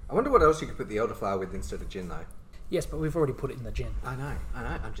 I wonder what else you could put the elderflower with instead of gin though. Yes, but we've already put it in the gin. I know.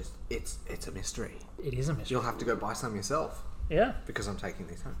 I'm just, it's a mystery. It is a mystery. You'll have to go buy some yourself. Yeah. Because I'm taking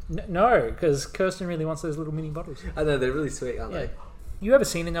these home. No, because Kirsten really wants those little mini bottles. I know, they're really sweet, aren't Yeah. they? You ever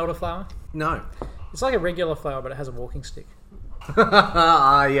seen an elderflower? No. It's like a regular flower, but it has a walking stick. Yeah,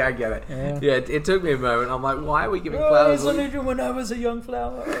 I get it. Yeah. It took me a moment. I'm like, why are we giving flowers? When I was a young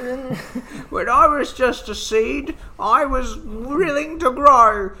flower. When I was just a seed, I was willing to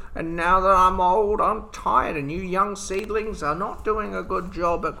grow. And now that I'm old, I'm tired. And you young seedlings are not doing a good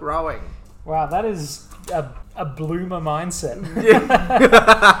job at growing. Wow, that is a bloomer mindset.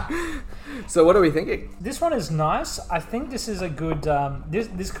 So what are we thinking? This one is nice. I think this is a good...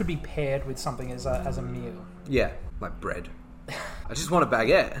 This could be paired with something as a meal. Yeah, like bread. I just want a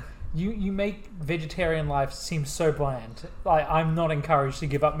baguette. You make vegetarian life seem so bland. I'm not encouraged to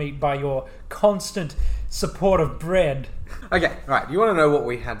give up meat by your constant support of bread. Okay, right. You want to know what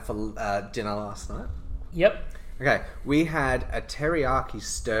we had for dinner last night? Yep. Okay, we had a teriyaki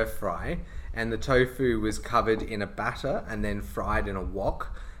stir fry, and the tofu was covered in a batter and then fried in a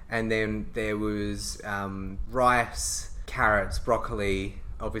wok. And then there was rice, carrots, broccoli,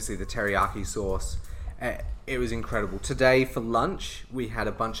 obviously the teriyaki sauce. It was incredible. Today for lunch, we had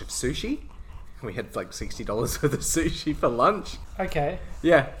a bunch of sushi. We had like $60 worth of sushi for lunch. Okay.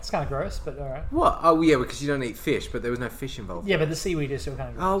 Yeah. It's kind of gross, but alright. What? Oh, yeah, because you don't eat fish, but there was no fish involved. Yeah, but the seaweed is still kind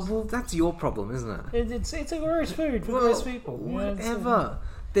of gross. Oh, well, that's your problem, isn't it? It's a gross food for gross people. Whatever.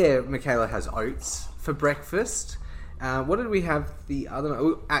 There, Michaela has oats for breakfast. What did we have the other night?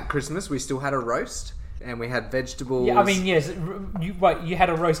 Oh, at Christmas, we still had a roast. And we had vegetables. Yeah, I mean, yes. You had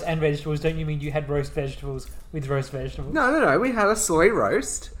a roast and vegetables. Don't you mean you had roast vegetables with roast vegetables? No. We had a soy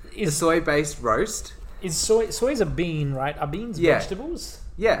roast. A soy-based roast. Is soy's a bean, right? Are beans vegetables?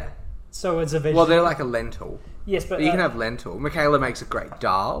 Yeah. So it's a vegetable. Well, they're like a lentil. Yes, but you can have lentil. Michaela makes a great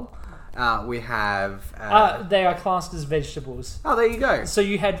dal. We have... they are classed as vegetables. Oh, there you go. So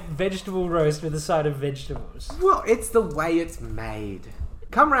you had vegetable roast with a side of vegetables. Well, it's the way it's made.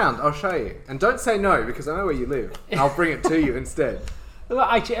 Come round, I'll show you. And don't say no, because I know where you live. I'll bring it to you instead. Well,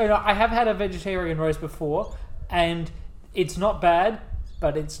 I have had a vegetarian roast before, and it's not bad,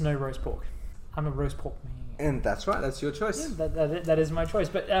 but it's no roast pork. I'm a roast pork man. And that's right, that's your choice. Yeah, that is my choice.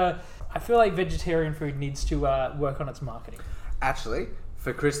 But I feel like vegetarian food needs to work on its marketing. Actually,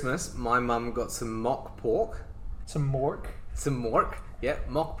 for Christmas, my mum got some mock pork. Some mork. Yeah,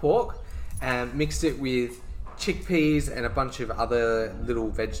 mock pork. And mixed it with chickpeas and a bunch of other little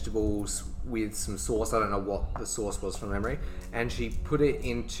vegetables with some sauce. I don't know what the sauce was from memory. And she put it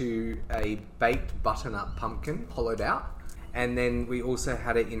into a baked butternut pumpkin, hollowed out. And then we also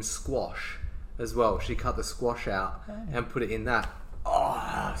had it in squash as well. She cut the squash out and put it in that.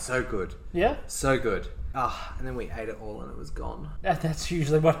 Oh, so good. Yeah? So good. And then we ate it all and it was gone. That's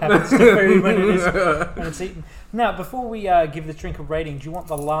usually what happens to food when it's eaten. Now, before we give this drink a rating, do you want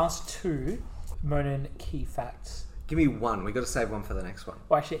the last two Monin key facts? Give me one. We got to save one for the next one.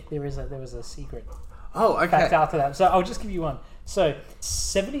 Well, actually, there was a secret okay. fact after that. So I'll just give you one. So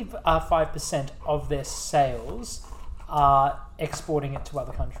 75% of their sales are exporting it to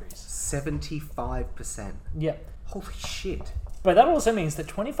other countries. 75%. Yep. Holy shit. But that also means that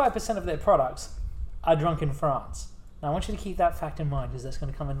 25% of their products are drunk in France. Now, I want you to keep that fact in mind, because that's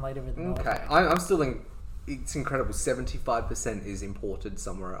going to come in later with the Okay. I'm still in... It's incredible. 75% is imported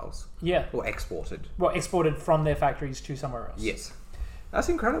somewhere else. Yeah. Or exported. Well, exported from their factories to somewhere else. Yes. That's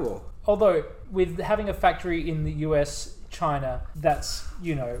incredible. Although, with having a factory in the US, China, that's,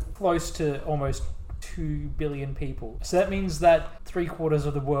 close to almost 2 billion people. So that means that 3/4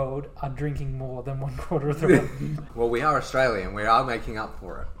 of the world are drinking more than 1/4 of the world. Well, we are Australian. We are making up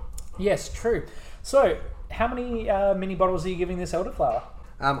for it. Yes, true. So, how many mini bottles are you giving this elderflower?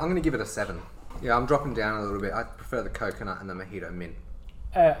 I'm going to give it a 7. Yeah, I'm dropping down a little bit. I prefer the coconut and the mojito mint.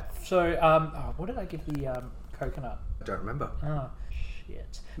 What did I give the coconut? I don't remember. Oh,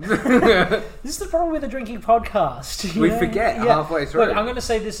 shit. This is the problem with a drinking podcast. We forget halfway through. Look, I'm going to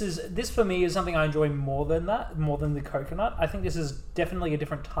say this for me is something I enjoy more than the coconut. I think this is definitely a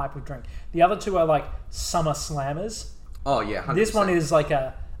different type of drink. The other two are like summer slammers. Oh, yeah, 100%. This one is like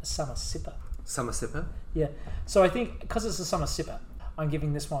a summer sipper. Summer sipper? Yeah. So I think, because it's a summer sipper, I'm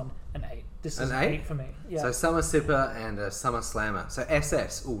giving this one an 8. This is an 8 for me. Yeah. So summer sipper and a summer slammer. So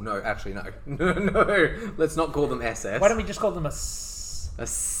SS. Oh, no, actually, no. No. Let's not call them SS. Why don't we just call them a S? A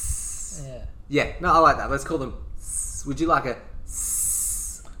S. Yeah. Yeah, no, I like that. Let's call them S. Would you like a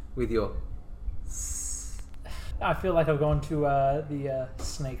S with your S? I feel like I've gone to the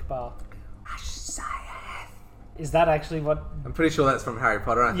snake bar. Is that actually what... I'm pretty sure that's from Harry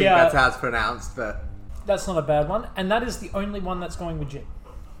Potter. I think that's how it's pronounced, but... That's not a bad one. And that is the only one that's going with gin.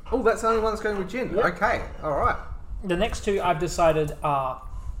 Oh, that's the only one that's going with gin. Yep. Okay, all right. The next two I've decided are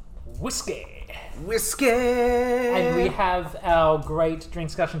whiskey. Whiskey! And we have our great drink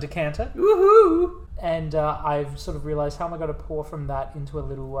discussion decanter. Woohoo! And I've sort of realised how am I going to pour from that into a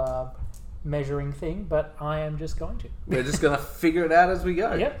little measuring thing, but I am just going to. We're just going to figure it out as we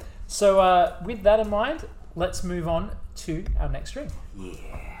go. Yep. So with that in mind, let's move on to our next drink. Yeah.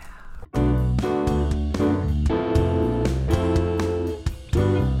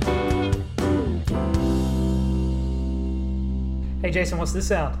 Hey Jason, what's this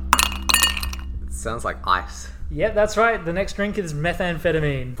sound? It sounds like ice. Yeah, that's right. The next drink is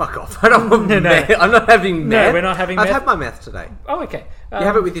methamphetamine. Fuck off. I don't want meth. I'm not having meth. No, we're not having meth. I've had my meth today. Oh, okay. You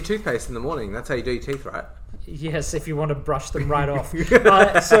have it with your toothpaste in the morning. That's how you do your teeth, right? Yes, if you want to brush them right off.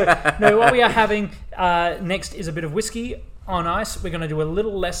 What we are having next is a bit of whiskey on ice. We're going to do a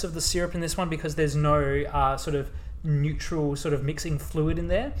little less of the syrup in this one because there's no sort of neutral sort of mixing fluid in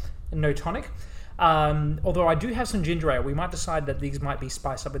there, and no tonic. Although I do have some ginger ale. We might decide that these might be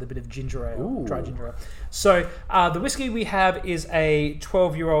spiced up with a bit of ginger ale, Ooh. dry ginger ale. So the whiskey we have is a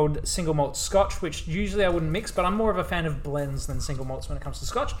 12-year-old single malt Scotch, which usually I wouldn't mix, but I'm more of a fan of blends than single malts when it comes to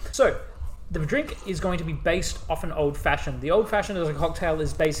Scotch. So the drink is going to be based off an old fashioned. The old fashioned as a cocktail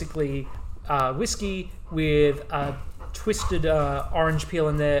is basically whiskey with a twisted orange peel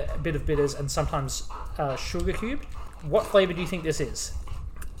in there, a bit of bitters, and sometimes sugar cubed. What flavour do you think this is?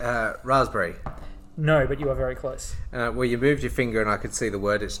 Raspberry. No, but you are very close. Well, you moved your finger and I could see the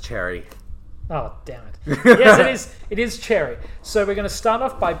word. It's cherry. Oh, damn it. Yes, it is. It is cherry. So we're going to start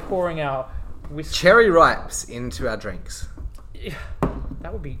off by pouring our whiskey. Cherry ripes into our drinks. Yeah,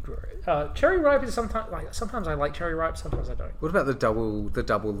 that would be great. Cherry ripe is sometimes I like cherry ripe, sometimes I don't. What about the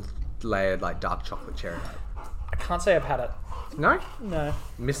double layered like dark chocolate cherry ripe? I can't say I've had it. No? No.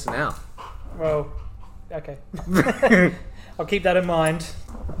 Missing out. Well, okay. I'll keep that in mind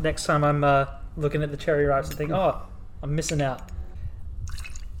next time I'm looking at the cherry ripes and think, oh, I'm missing out.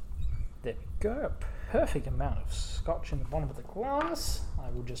 There we go. A perfect amount of scotch in the bottom of the glass. I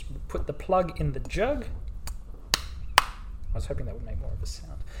will just put the plug in the jug. I was hoping that would make more of a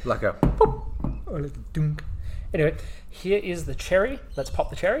sound. Like a Pop, or a little dunk. Anyway, here is the cherry. Let's pop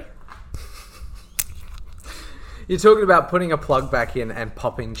the cherry. You're talking about putting a plug back in and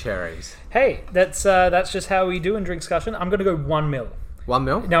popping cherries. Hey, that's just how we do in drink discussion. I'm going to go 1 ml. 1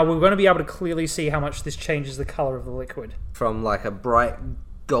 ml? Now, we're going to be able to clearly see how much this changes the colour of the liquid. From like a bright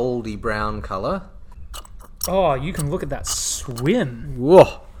goldy brown colour Oh, you can look at that swim.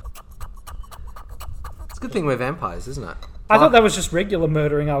 Whoa. It's a good thing we're vampires, isn't it? I thought that was just regular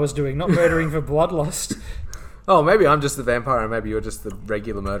murdering I was doing, not murdering for bloodlust. Oh, maybe I'm just the vampire and maybe you're just the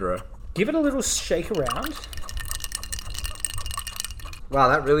regular murderer. Give it a little shake around. Wow,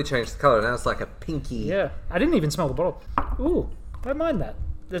 that really changed the colour. Now it's like a pinky... Yeah. I didn't even smell the bottle. Ooh, I don't mind that.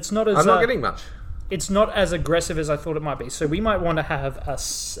 It's not as... I'm not getting much. It's not as aggressive as I thought it might be. So we might want to have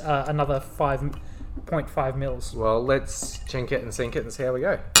another 5.5 mils. Well, let's chink it and sink it and see how we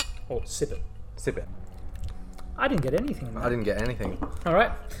go. Or sip it. Sip it. I didn't get anything in that. I didn't get anything. All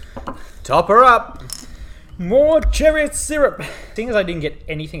right. Top her up! More cherry syrup. Seeing as I didn't get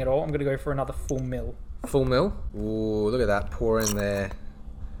anything at all, I'm going to go for another full mil. Full mil? Ooh, look at that. Pour in there.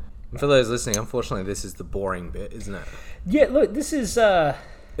 And for those listening, unfortunately, this is the boring bit, isn't it? Yeah, look, this is...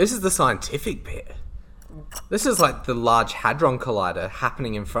 This is the scientific bit. This is like the Large Hadron Collider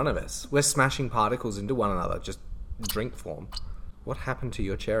happening in front of us. We're smashing particles into one another, just drink form. What happened to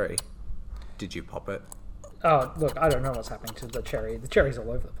your cherry? Did you pop it? Oh, look, I don't know what's happening to the cherry. The cherry's all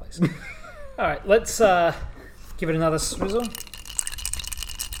over the place. All right, let's give it another swizzle.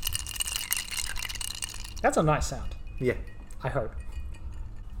 That's a nice sound. Yeah. I hope.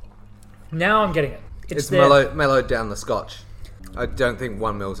 Now I'm getting it. It's mellowed down the scotch. I don't think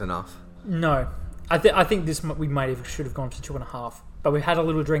 1 mil's enough. No. I think this we should have gone to 2.5. But we've had a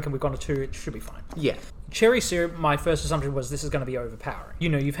little drink and we've gone to 2. It should be fine. Yeah. Cherry syrup, my first assumption was this is going to be overpowering. You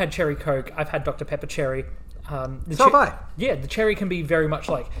know, you've had cherry Coke. I've had Dr. Pepper cherry. So have I. Yeah, the cherry can be very much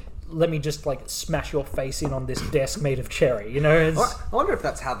like, let me just like smash your face in on this desk made of cherry. You know? I wonder if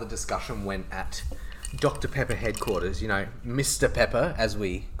that's how the discussion went at Dr. Pepper headquarters. You know, Mr. Pepper, as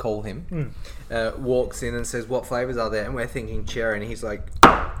we call him, walks in and says, what flavours are there? And we're thinking cherry. And he's like,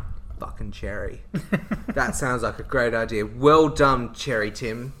 fucking cherry. That sounds like a great idea. Well done, Cherry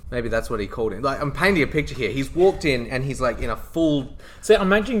Tim. Maybe that's what he called him. Like, I'm painting a picture here. He's walked in and he's like in a full... So I'm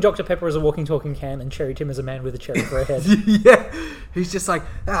imagining Dr. Pepper as a walking, talking can and Cherry Tim as a man with a cherry for a head. Yeah. He's just like,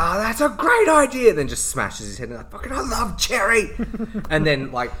 that's a great idea. Then just smashes his head and like, fucking I love cherry. And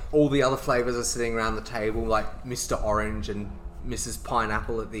then like all the other flavours are sitting around the table, like Mr. Orange and Mrs.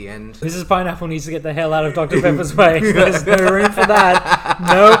 Pineapple at the end. Mrs. Pineapple needs to get the hell out of Dr. Pepper's way. There's no room for that.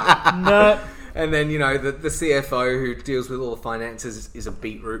 No. And then, you know, the CFO who deals with all the finances is a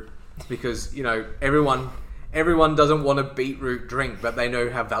beetroot because, you know, everyone doesn't want a beetroot drink, but they know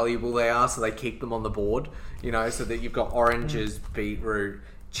how valuable they are, so they keep them on the board, you know, so that you've got oranges, beetroot,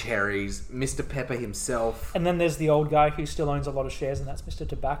 cherries, Mr. Pepper himself. And then there's the old guy who still owns a lot of shares, and that's Mr.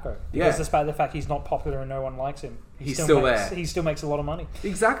 Tobacco. Because despite the fact he's not popular and no one likes him, he still makes a lot of money.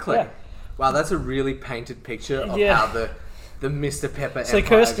 Exactly. Yeah. Wow, that's a really painted picture of how the Mr. Pepper So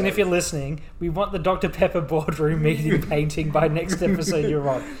Kirsten, if you're listening, we want the Dr. Pepper boardroom meeting painting by next episode you're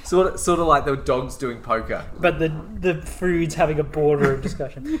on. Sort of like the dogs doing poker. But the food's having a boardroom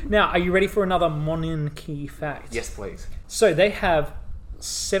discussion. Now, are you ready for another Monarchy fact? Yes, please. So they have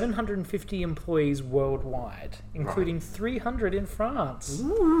 750 employees worldwide, including 300 in France.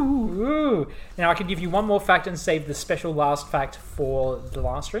 Ooh. Now, I can give you one more fact and save the special last fact for the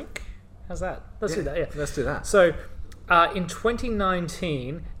last drink. How's that? Let's do that, yeah. Let's do that. So, in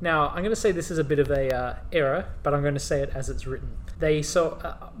 2019, now I'm going to say this is a bit of a error, but I'm going to say it as it's written. They saw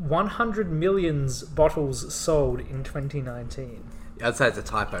 100 million bottles sold in 2019. I'd say it's a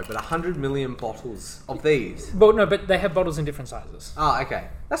typo, but 100 million bottles of these. Well, no, but they have bottles in different sizes. Oh, okay.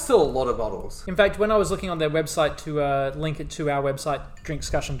 That's still a lot of bottles. In fact, when I was looking on their website to link it to our website,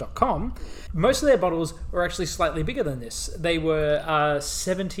 drinkdiscussion.com, most of their bottles were actually slightly bigger than this. They were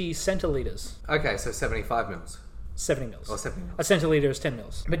 70 centilitres. Okay, so 75 mils. 70 mils. Or 70 mils. A centilitre is 10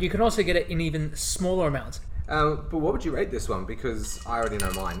 mils. But you can also get it in even smaller amounts. But what would you rate this one? Because I already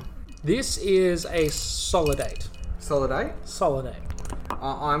know mine. This is a solid 8. Solid 8? Solid 8.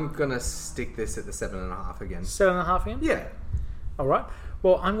 I'm going to stick this at the 7.5 again. 7.5 again? Yeah. All right.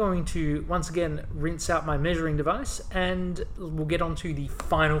 Well, I'm going to, once again, rinse out my measuring device and we'll get on to the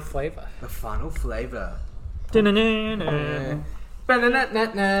final flavour. The final flavour. Da-na-na-na.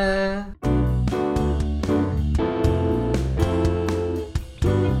 Ba-na-na-na-na.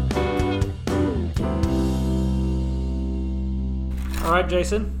 All right,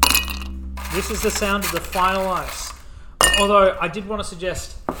 Jason. This is the sound of the final ice. Although I did want to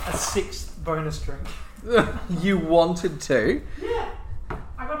suggest a 6th bonus drink. You wanted to? Yeah,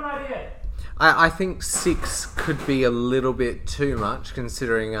 I got an idea. I think 6 could be a little bit too much,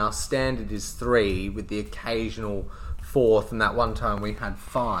 considering our standard is 3 with the occasional 4th, and that one time we had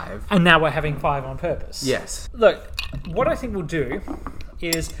 5. And now we're having 5 on purpose. Yes. Look, what I think we'll do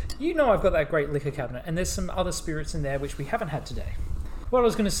is, you know I've got that great liquor cabinet, and there's some other spirits in there which we haven't had today. What I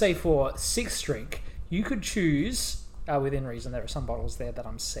was going to say for 6th drink, You could choose, within reason, there are some bottles there that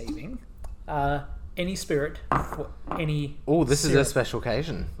I'm saving, any spirit for any Oh, this is syrup. a special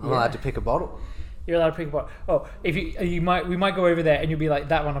occasion. I'm Yeah. allowed to pick a bottle. You're allowed to pick a bottle. Oh, if we might go over there and you'll be like,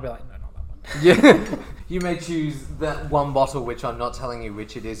 that one, I'll be like, no, not that one. Yeah. You may choose that one bottle, which I'm not telling you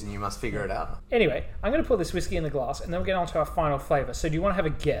which it is, and you must figure it out. Anyway, I'm going to put this whiskey in the glass and then we'll get on to our final flavour. So do you want to have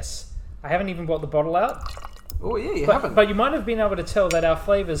a guess? I haven't even brought the bottle out. Oh, yeah, you haven't. But you might have been able to tell that our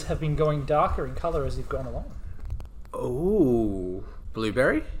flavours have been going darker in colour as you've gone along. Oh,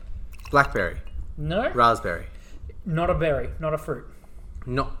 blueberry, blackberry, No, raspberry. not a berry, not a fruit.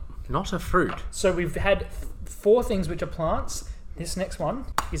 Not a fruit. So we've had 4 things which are plants. This next one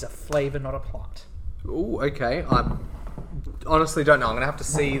is a flavour, not a plant. Oh, okay. I honestly don't know. I'm going to have to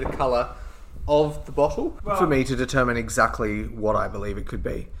see the colour of the bottle for me to determine exactly what I believe it could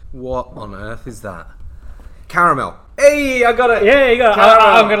be. What on earth is that? Caramel. Hey, I got it. Yeah, you got it.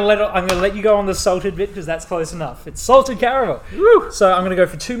 Caramel. I'm gonna let you go on the salted bit because that's close enough. It's salted caramel. Woo. So I'm gonna go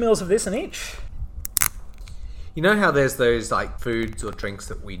for 2 mils of this in each. You know how there's those like foods or drinks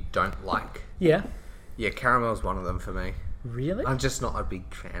that we don't like? Yeah. Yeah, caramel's one of them for me. Really? I'm just not a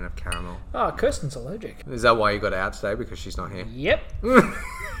big fan of caramel. Oh, Kirsten's allergic. Is that why you got out today? Because she's not here? Yep. You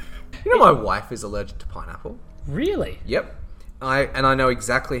know my wife is allergic to pineapple. Really? Yep. I know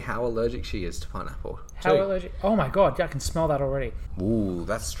exactly how allergic she is to pineapple. How too. allergic? Oh my god, yeah, I can smell that already. Ooh,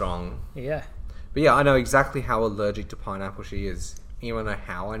 that's strong. Yeah. But yeah, I know exactly how allergic to pineapple she is. You want to know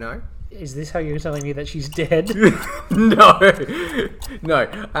how I know? Is this how you're telling me that she's dead? No.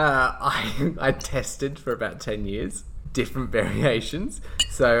 I tested for about 10 years, different variations.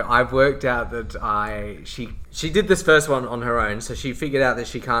 So I've worked out that she did this first one on her own. So she figured out that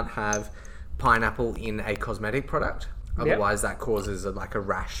she can't have pineapple in a cosmetic product. Otherwise, that causes a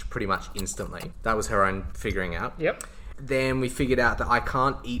rash pretty much instantly. That was her own figuring out. Yep. Then we figured out that I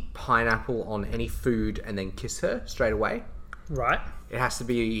can't eat pineapple on any food and then kiss her straight away. Right. It has to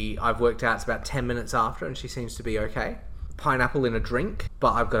be, I've worked out it's about 10 minutes after and she seems to be okay. Pineapple in a drink,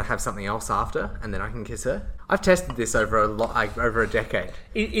 but I've got to have something else after and then I can kiss her. I've tested this over a decade.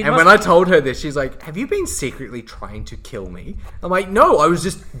 And when I told her this, she's like, have you been secretly trying to kill me? I'm like, no, I was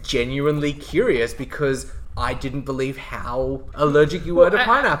just genuinely curious because I didn't believe how allergic you were to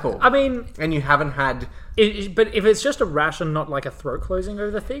pineapple. I mean... And you haven't had... But if it's just a rash and not like a throat closing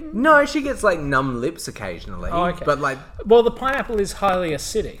over thing? No, she gets numb lips occasionally. Oh, okay. But well, the pineapple is highly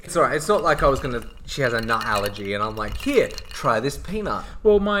acidic. it's alright. It's not like I was gonna... She has a nut allergy and I'm like, here, try this peanut.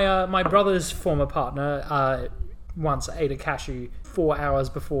 Well, my brother's former partner once ate a cashew 4 hours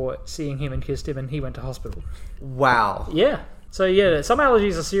before seeing him and kissed him and he went to hospital. Wow. Yeah. So yeah, some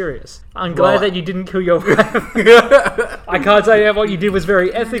allergies are serious. I'm glad that you didn't kill your wife. I can't say that what you did was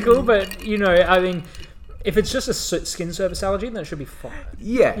very ethical, but I mean, if it's just a skin surface allergy, then it should be fine.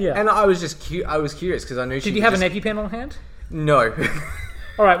 Yeah. Yeah. And I was just I was curious because I knew she Did you have an EpiPen on hand? No.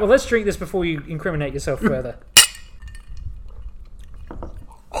 All right. Well, let's drink this before you incriminate yourself further.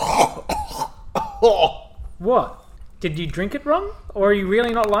 What? Did you drink it wrong, or are you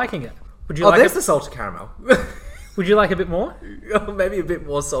really not liking it? Would you There's the salted caramel. Would you like a bit more? Maybe a bit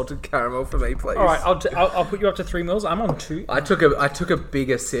more salted caramel for me, please. All right, I'll put you up to 3 mils. I'm on 2. I took a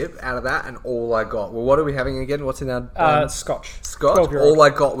bigger sip out of that, and all I got. Well, what are we having again? What's in our Scotch. Scotch? 12-year-old. All I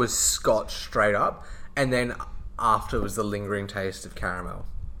got was Scotch straight up, and then after was the lingering taste of caramel.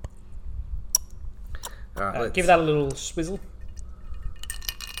 All right, let's Give that a little swizzle.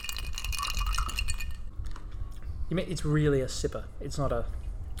 You mean it's really a sipper? It's not a...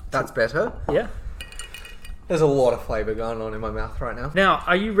 That's better. Yeah. There's a lot of flavour going on in my mouth right now. Now,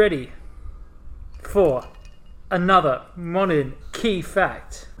 are you ready for another modern key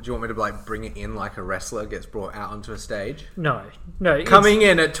fact? Do you want me to bring it in like a wrestler gets brought out onto a stage? No. Coming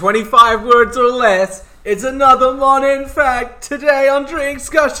in at 25 words or less, it's another morning fact today on Drink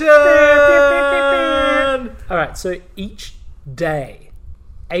Discussion. All right, so each day,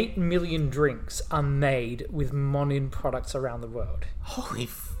 8 million drinks are made with Monin products around the world. Holy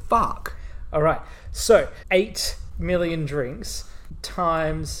fuck. All right, so 8 million drinks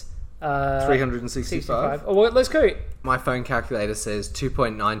times 365. Oh, well, let's go. My phone calculator says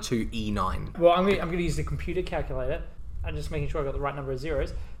 2.92 E9. Well, I'm going to use the computer calculator. I'm just making sure I got the right number of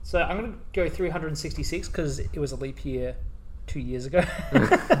zeros. So I'm going to go 366 because it was a leap year 2 years ago.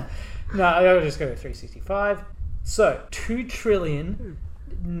 No, I'll just go with 365. So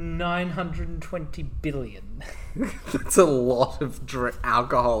 2,920 billion. That's a lot of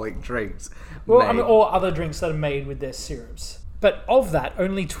alcoholic drinks. Well, I mean, or other drinks that are made with their syrups. But of that,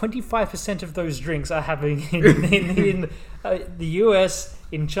 only 25% of those drinks are happening in the US,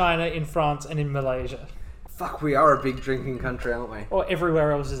 in China, in France, and in Malaysia. Fuck, we are a big drinking country, aren't we? Or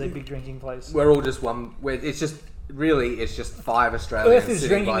everywhere else is a big drinking place. We're all just one. It's just 5 Australians. Earth is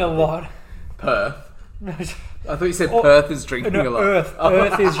sitting drinking by a the lot. Perth. No, I thought you said Perth is drinking a lot.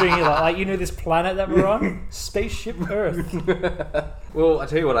 Earth is drinking a lot. Like, you know this planet that we're on? Spaceship Earth. Well, I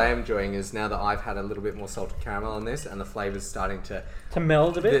tell you what I am enjoying is now that I've had a little bit more salted caramel on this and the flavour's starting to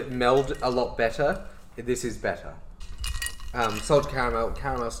meld a bit? meld a lot better. This is better. Salted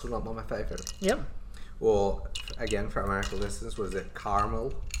caramel's still not one of my favourite. Yep. Or, again, for American listeners, what is it?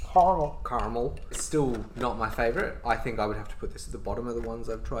 Caramel. It's still not my favourite. I think I would have to put this at the bottom of the ones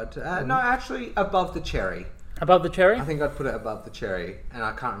I've tried to add. No, actually, above the cherry. Above the cherry? I think I'd put it above the cherry, and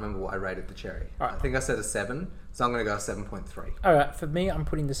I can't remember what I rated the cherry. Right. I think I said a 7, so I'm going to go 7.3. Alright, for me, I'm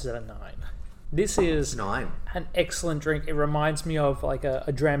putting this at a 9. This is 9. An excellent drink. It reminds me of like a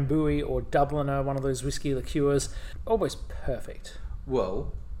Drambuie or Dubliner, one of those whiskey liqueurs. Almost perfect.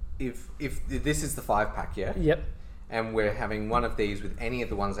 Well, if this is the 5-pack, yeah? Yep. And we're having one of these with any of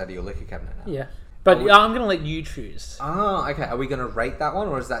the ones out of your liquor cabinet now. Yeah. But I'm going to let you choose. Oh, okay. Are we going to rate that one,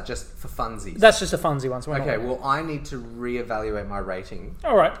 or is that just for funsies? That's just a funsy one. So okay, well, I need to reevaluate my rating.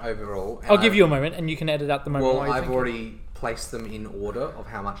 All right. Overall. I'll give you a moment, and you can edit out the moment. Well, I've already placed them in order of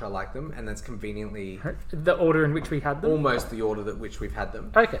how much I like them, and that's conveniently... The order in which we had them? Almost the order that which we've had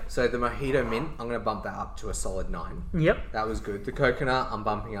them. Okay. So the Mojito Mint, I'm going to bump that up to a solid 9. Yep. That was good. The Coconut, I'm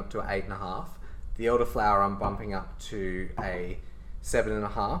bumping up to an 8.5. The Elderflower, I'm bumping up to a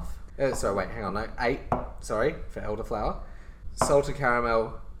 7.5. Sorry, wait, hang on, no, 8, sorry, for Elderflower. Salted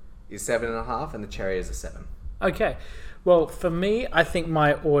Caramel is 7.5, and the Cherry is a 7. Okay, well, for me, I think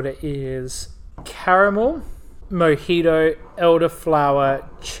my order is Caramel, Mojito, Elderflower,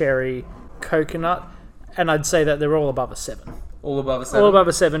 Cherry, Coconut, and I'd say that they're all above a 7. All above a 7? All above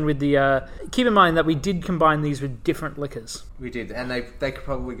a 7 with the... keep in mind that we did combine these with different liquors. We did, and they could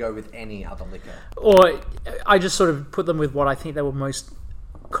probably go with any other liquor. Or I just sort of put them with what I think they were most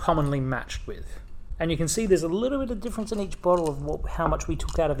commonly matched with. And you can see there's a little bit of difference in each bottle of how much we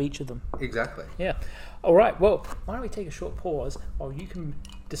took out of each of them. Exactly. Yeah. All right, well, why don't we take a short pause while you can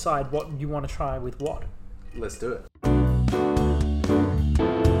decide what you want to try with what? Let's do it.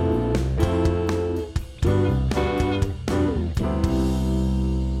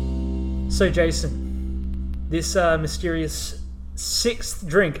 So, Jason, this mysterious 6th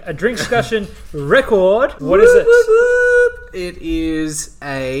drink, a drink discussion record. What is it? It is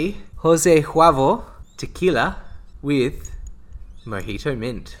a Jose Huavo tequila with Mojito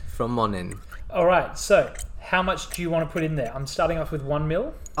Mint from Monin. All right, so how much do you want to put in there? I'm starting off with 1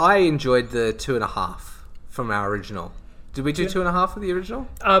 ml. I enjoyed the 2.5 from our original. Did we do 2.5 for the original?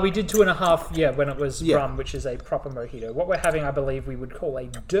 We did 2.5, yeah, when it was rum, which is a proper mojito. What we're having, I believe, we would call a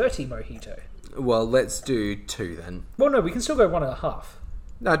dirty mojito. Well, let's do 2 then. Well, no, we can still go 1.5.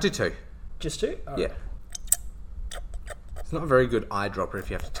 No, do 2. Just 2? Yeah. Right. It's not a very good eyedropper if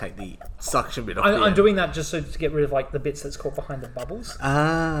you have to take the suction bit off. I'm doing that just to get rid of like the bits that's caught behind the bubbles.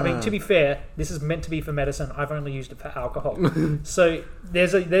 I mean, to be fair, this is meant to be for medicine. I've only used it for alcohol. So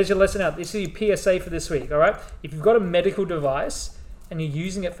there's your lesson out. This is your PSA for this week. All right, if you've got a medical device and you're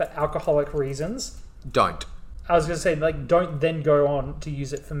using it for alcoholic reasons, don't. I was going to say, like, don't then go on to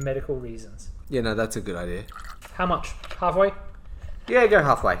use it for medical reasons. Yeah, no, that's a good idea. How much? Halfway? Yeah, go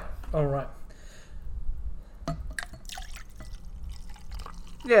halfway. All right.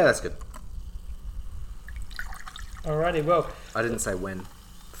 Yeah, that's good. Alrighty, well... I didn't say when.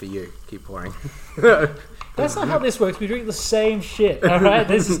 For you. Keep pouring. That's not how this works. We drink the same shit, alright?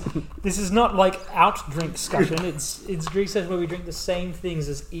 This is not like out-drink discussion. It's drink session where we drink the same things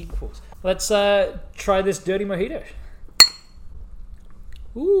as equals. Let's try this dirty mojito.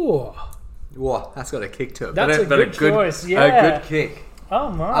 Ooh. Whoa, that's got a kick to it. That's a good choice, yeah. A good kick. Oh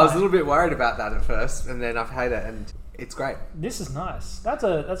my. I was a little bit worried about that at first, and then I've had it, and it's great. This is nice. That's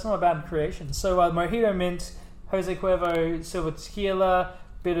not a bad creation. So Mojito Mint, Jose Cuervo Silver Tequila,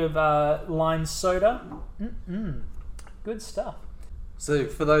 bit of lime soda. Good stuff. So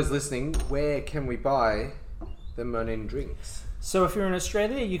for those listening, where can we buy the Monin drinks? So if you're in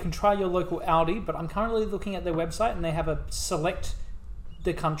Australia, you can try your local Aldi, but I'm currently looking at their website, and they have a select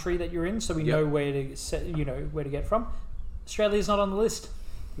the country that you're in, so we know where to get from. Australia's not on the list.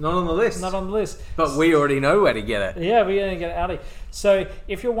 Not on the list. Not on the list. But we already know where to get it. Yeah, we're going to get Aldi. So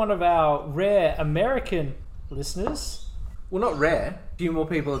if you're one of our rare American listeners... Well, not rare. A few more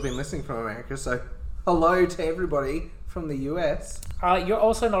people have been listening from America, so hello to everybody from the US. You're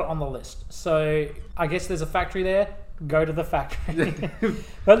also not on the list. So I guess there's a factory there. go to the factory.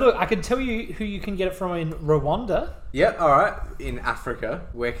 But look, I can tell you who you can get it from in Rwanda. Yeah, all right. In Africa,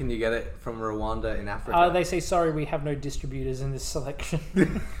 where can you get it from Rwanda in Africa? They say, sorry, we have no distributors in this selection.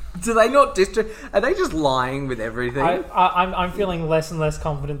 Do they not Are they just lying with everything? I'm feeling less and less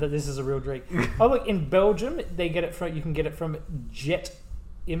confident that this is a real drink. Oh, look, in Belgium, they get it from. You can get it from Jet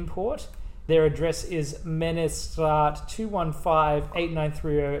Import. Their address is Mennestraat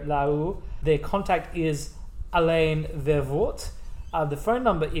 215-8930 Lau. Their contact is Alain Vervoort. The phone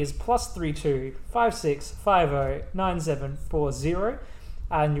number is +32 5650 9740,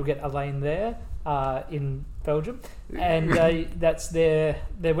 and you'll get Alain there in Belgium. And that's their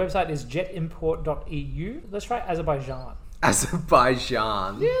website is jetimport.eu. Let's try Azerbaijan.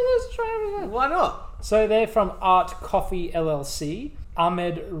 Azerbaijan. Yeah, let's try that. Why not? So they're from Art Coffee LLC,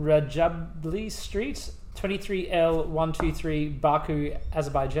 Ahmed Rajabli Street, 23L123, Baku,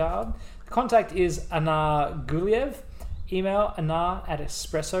 Azerbaijan. Contact is Anar Guliev. Email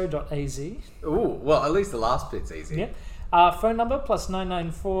anar@espresso.az. Ooh, well, at least the last bit's easy. Yeah. Phone number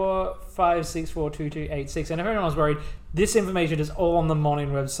 +994 564 2286. And if anyone was worried, this information is all on the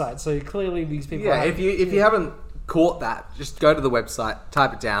Monin website. So clearly these people. Yeah, if you haven't caught that, just go to the website,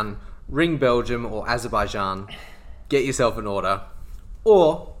 type it down, ring Belgium or Azerbaijan, get yourself an order,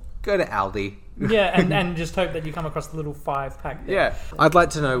 or go to Aldi. Yeah, and just hope that you come across the little 5-pack there. Yeah. I'd like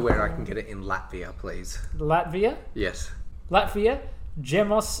to know where I can get it in Latvia, please. Latvia? Yes. Latvia,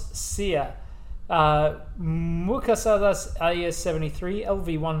 Gemos Sia, Mukasadas AS73,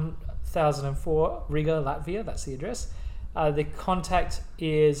 LV1004, Riga, Latvia. That's the address. The contact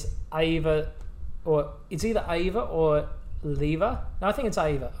is Aiva, or it's either Aiva or Leva. No, I think it's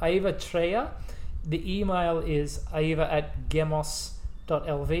Aiva. Aiva Treya. The email is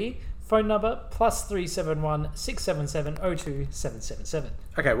aiva@gemos.lv. Phone number +371 677 02777.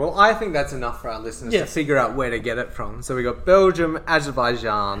 Okay, well, I think that's enough for our listeners to Yes. figure out where to get it from. So we got Belgium,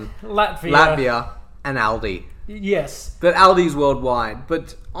 Azerbaijan, Latvia. and Aldi. Yes. But Aldi's worldwide.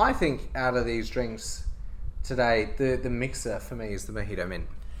 But I think out of these drinks today, the mixer for me is the Mojito Mint.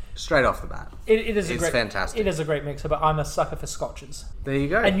 Straight off the bat. It's fantastic. It is a great mixer, but I'm a sucker for scotches. There you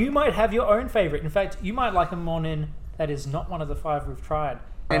go. And you might have your own favourite. In fact, you might like a Monin that is not one of the 5 we've tried.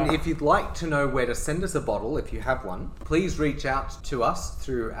 And if you'd like to know where to send us a bottle, if you have one, please reach out to us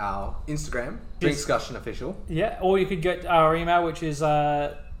through our Instagram, Drinkscussion Official. Yeah, or you could get our email, which is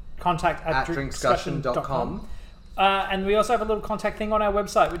contact@drinkscussion.com. And we also have a little contact thing on our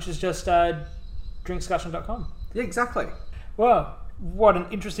website, which is just drinkscussion.com. Yeah, exactly. Well, what an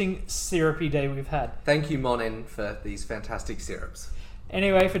interesting syrupy day we've had. Thank you, Monin, for these fantastic syrups.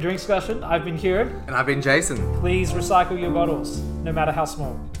 Anyway, for Drinkscussion, I've been Kieran. And I've been Jason. Please recycle your bottles, no matter how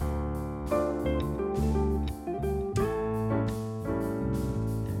small.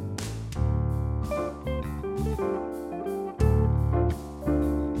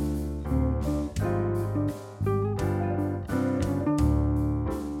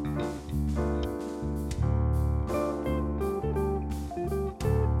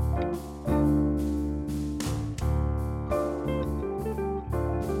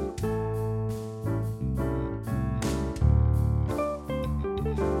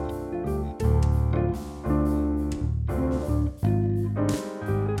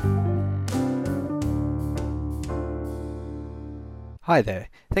 Hi there.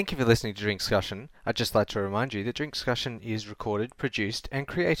 Thank you for listening to Drinkscussion. I'd just like to remind you that Drinkscussion is recorded, produced, and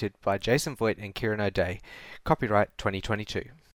created by Jason Voigt and Kieran O'Day. Copyright 2022.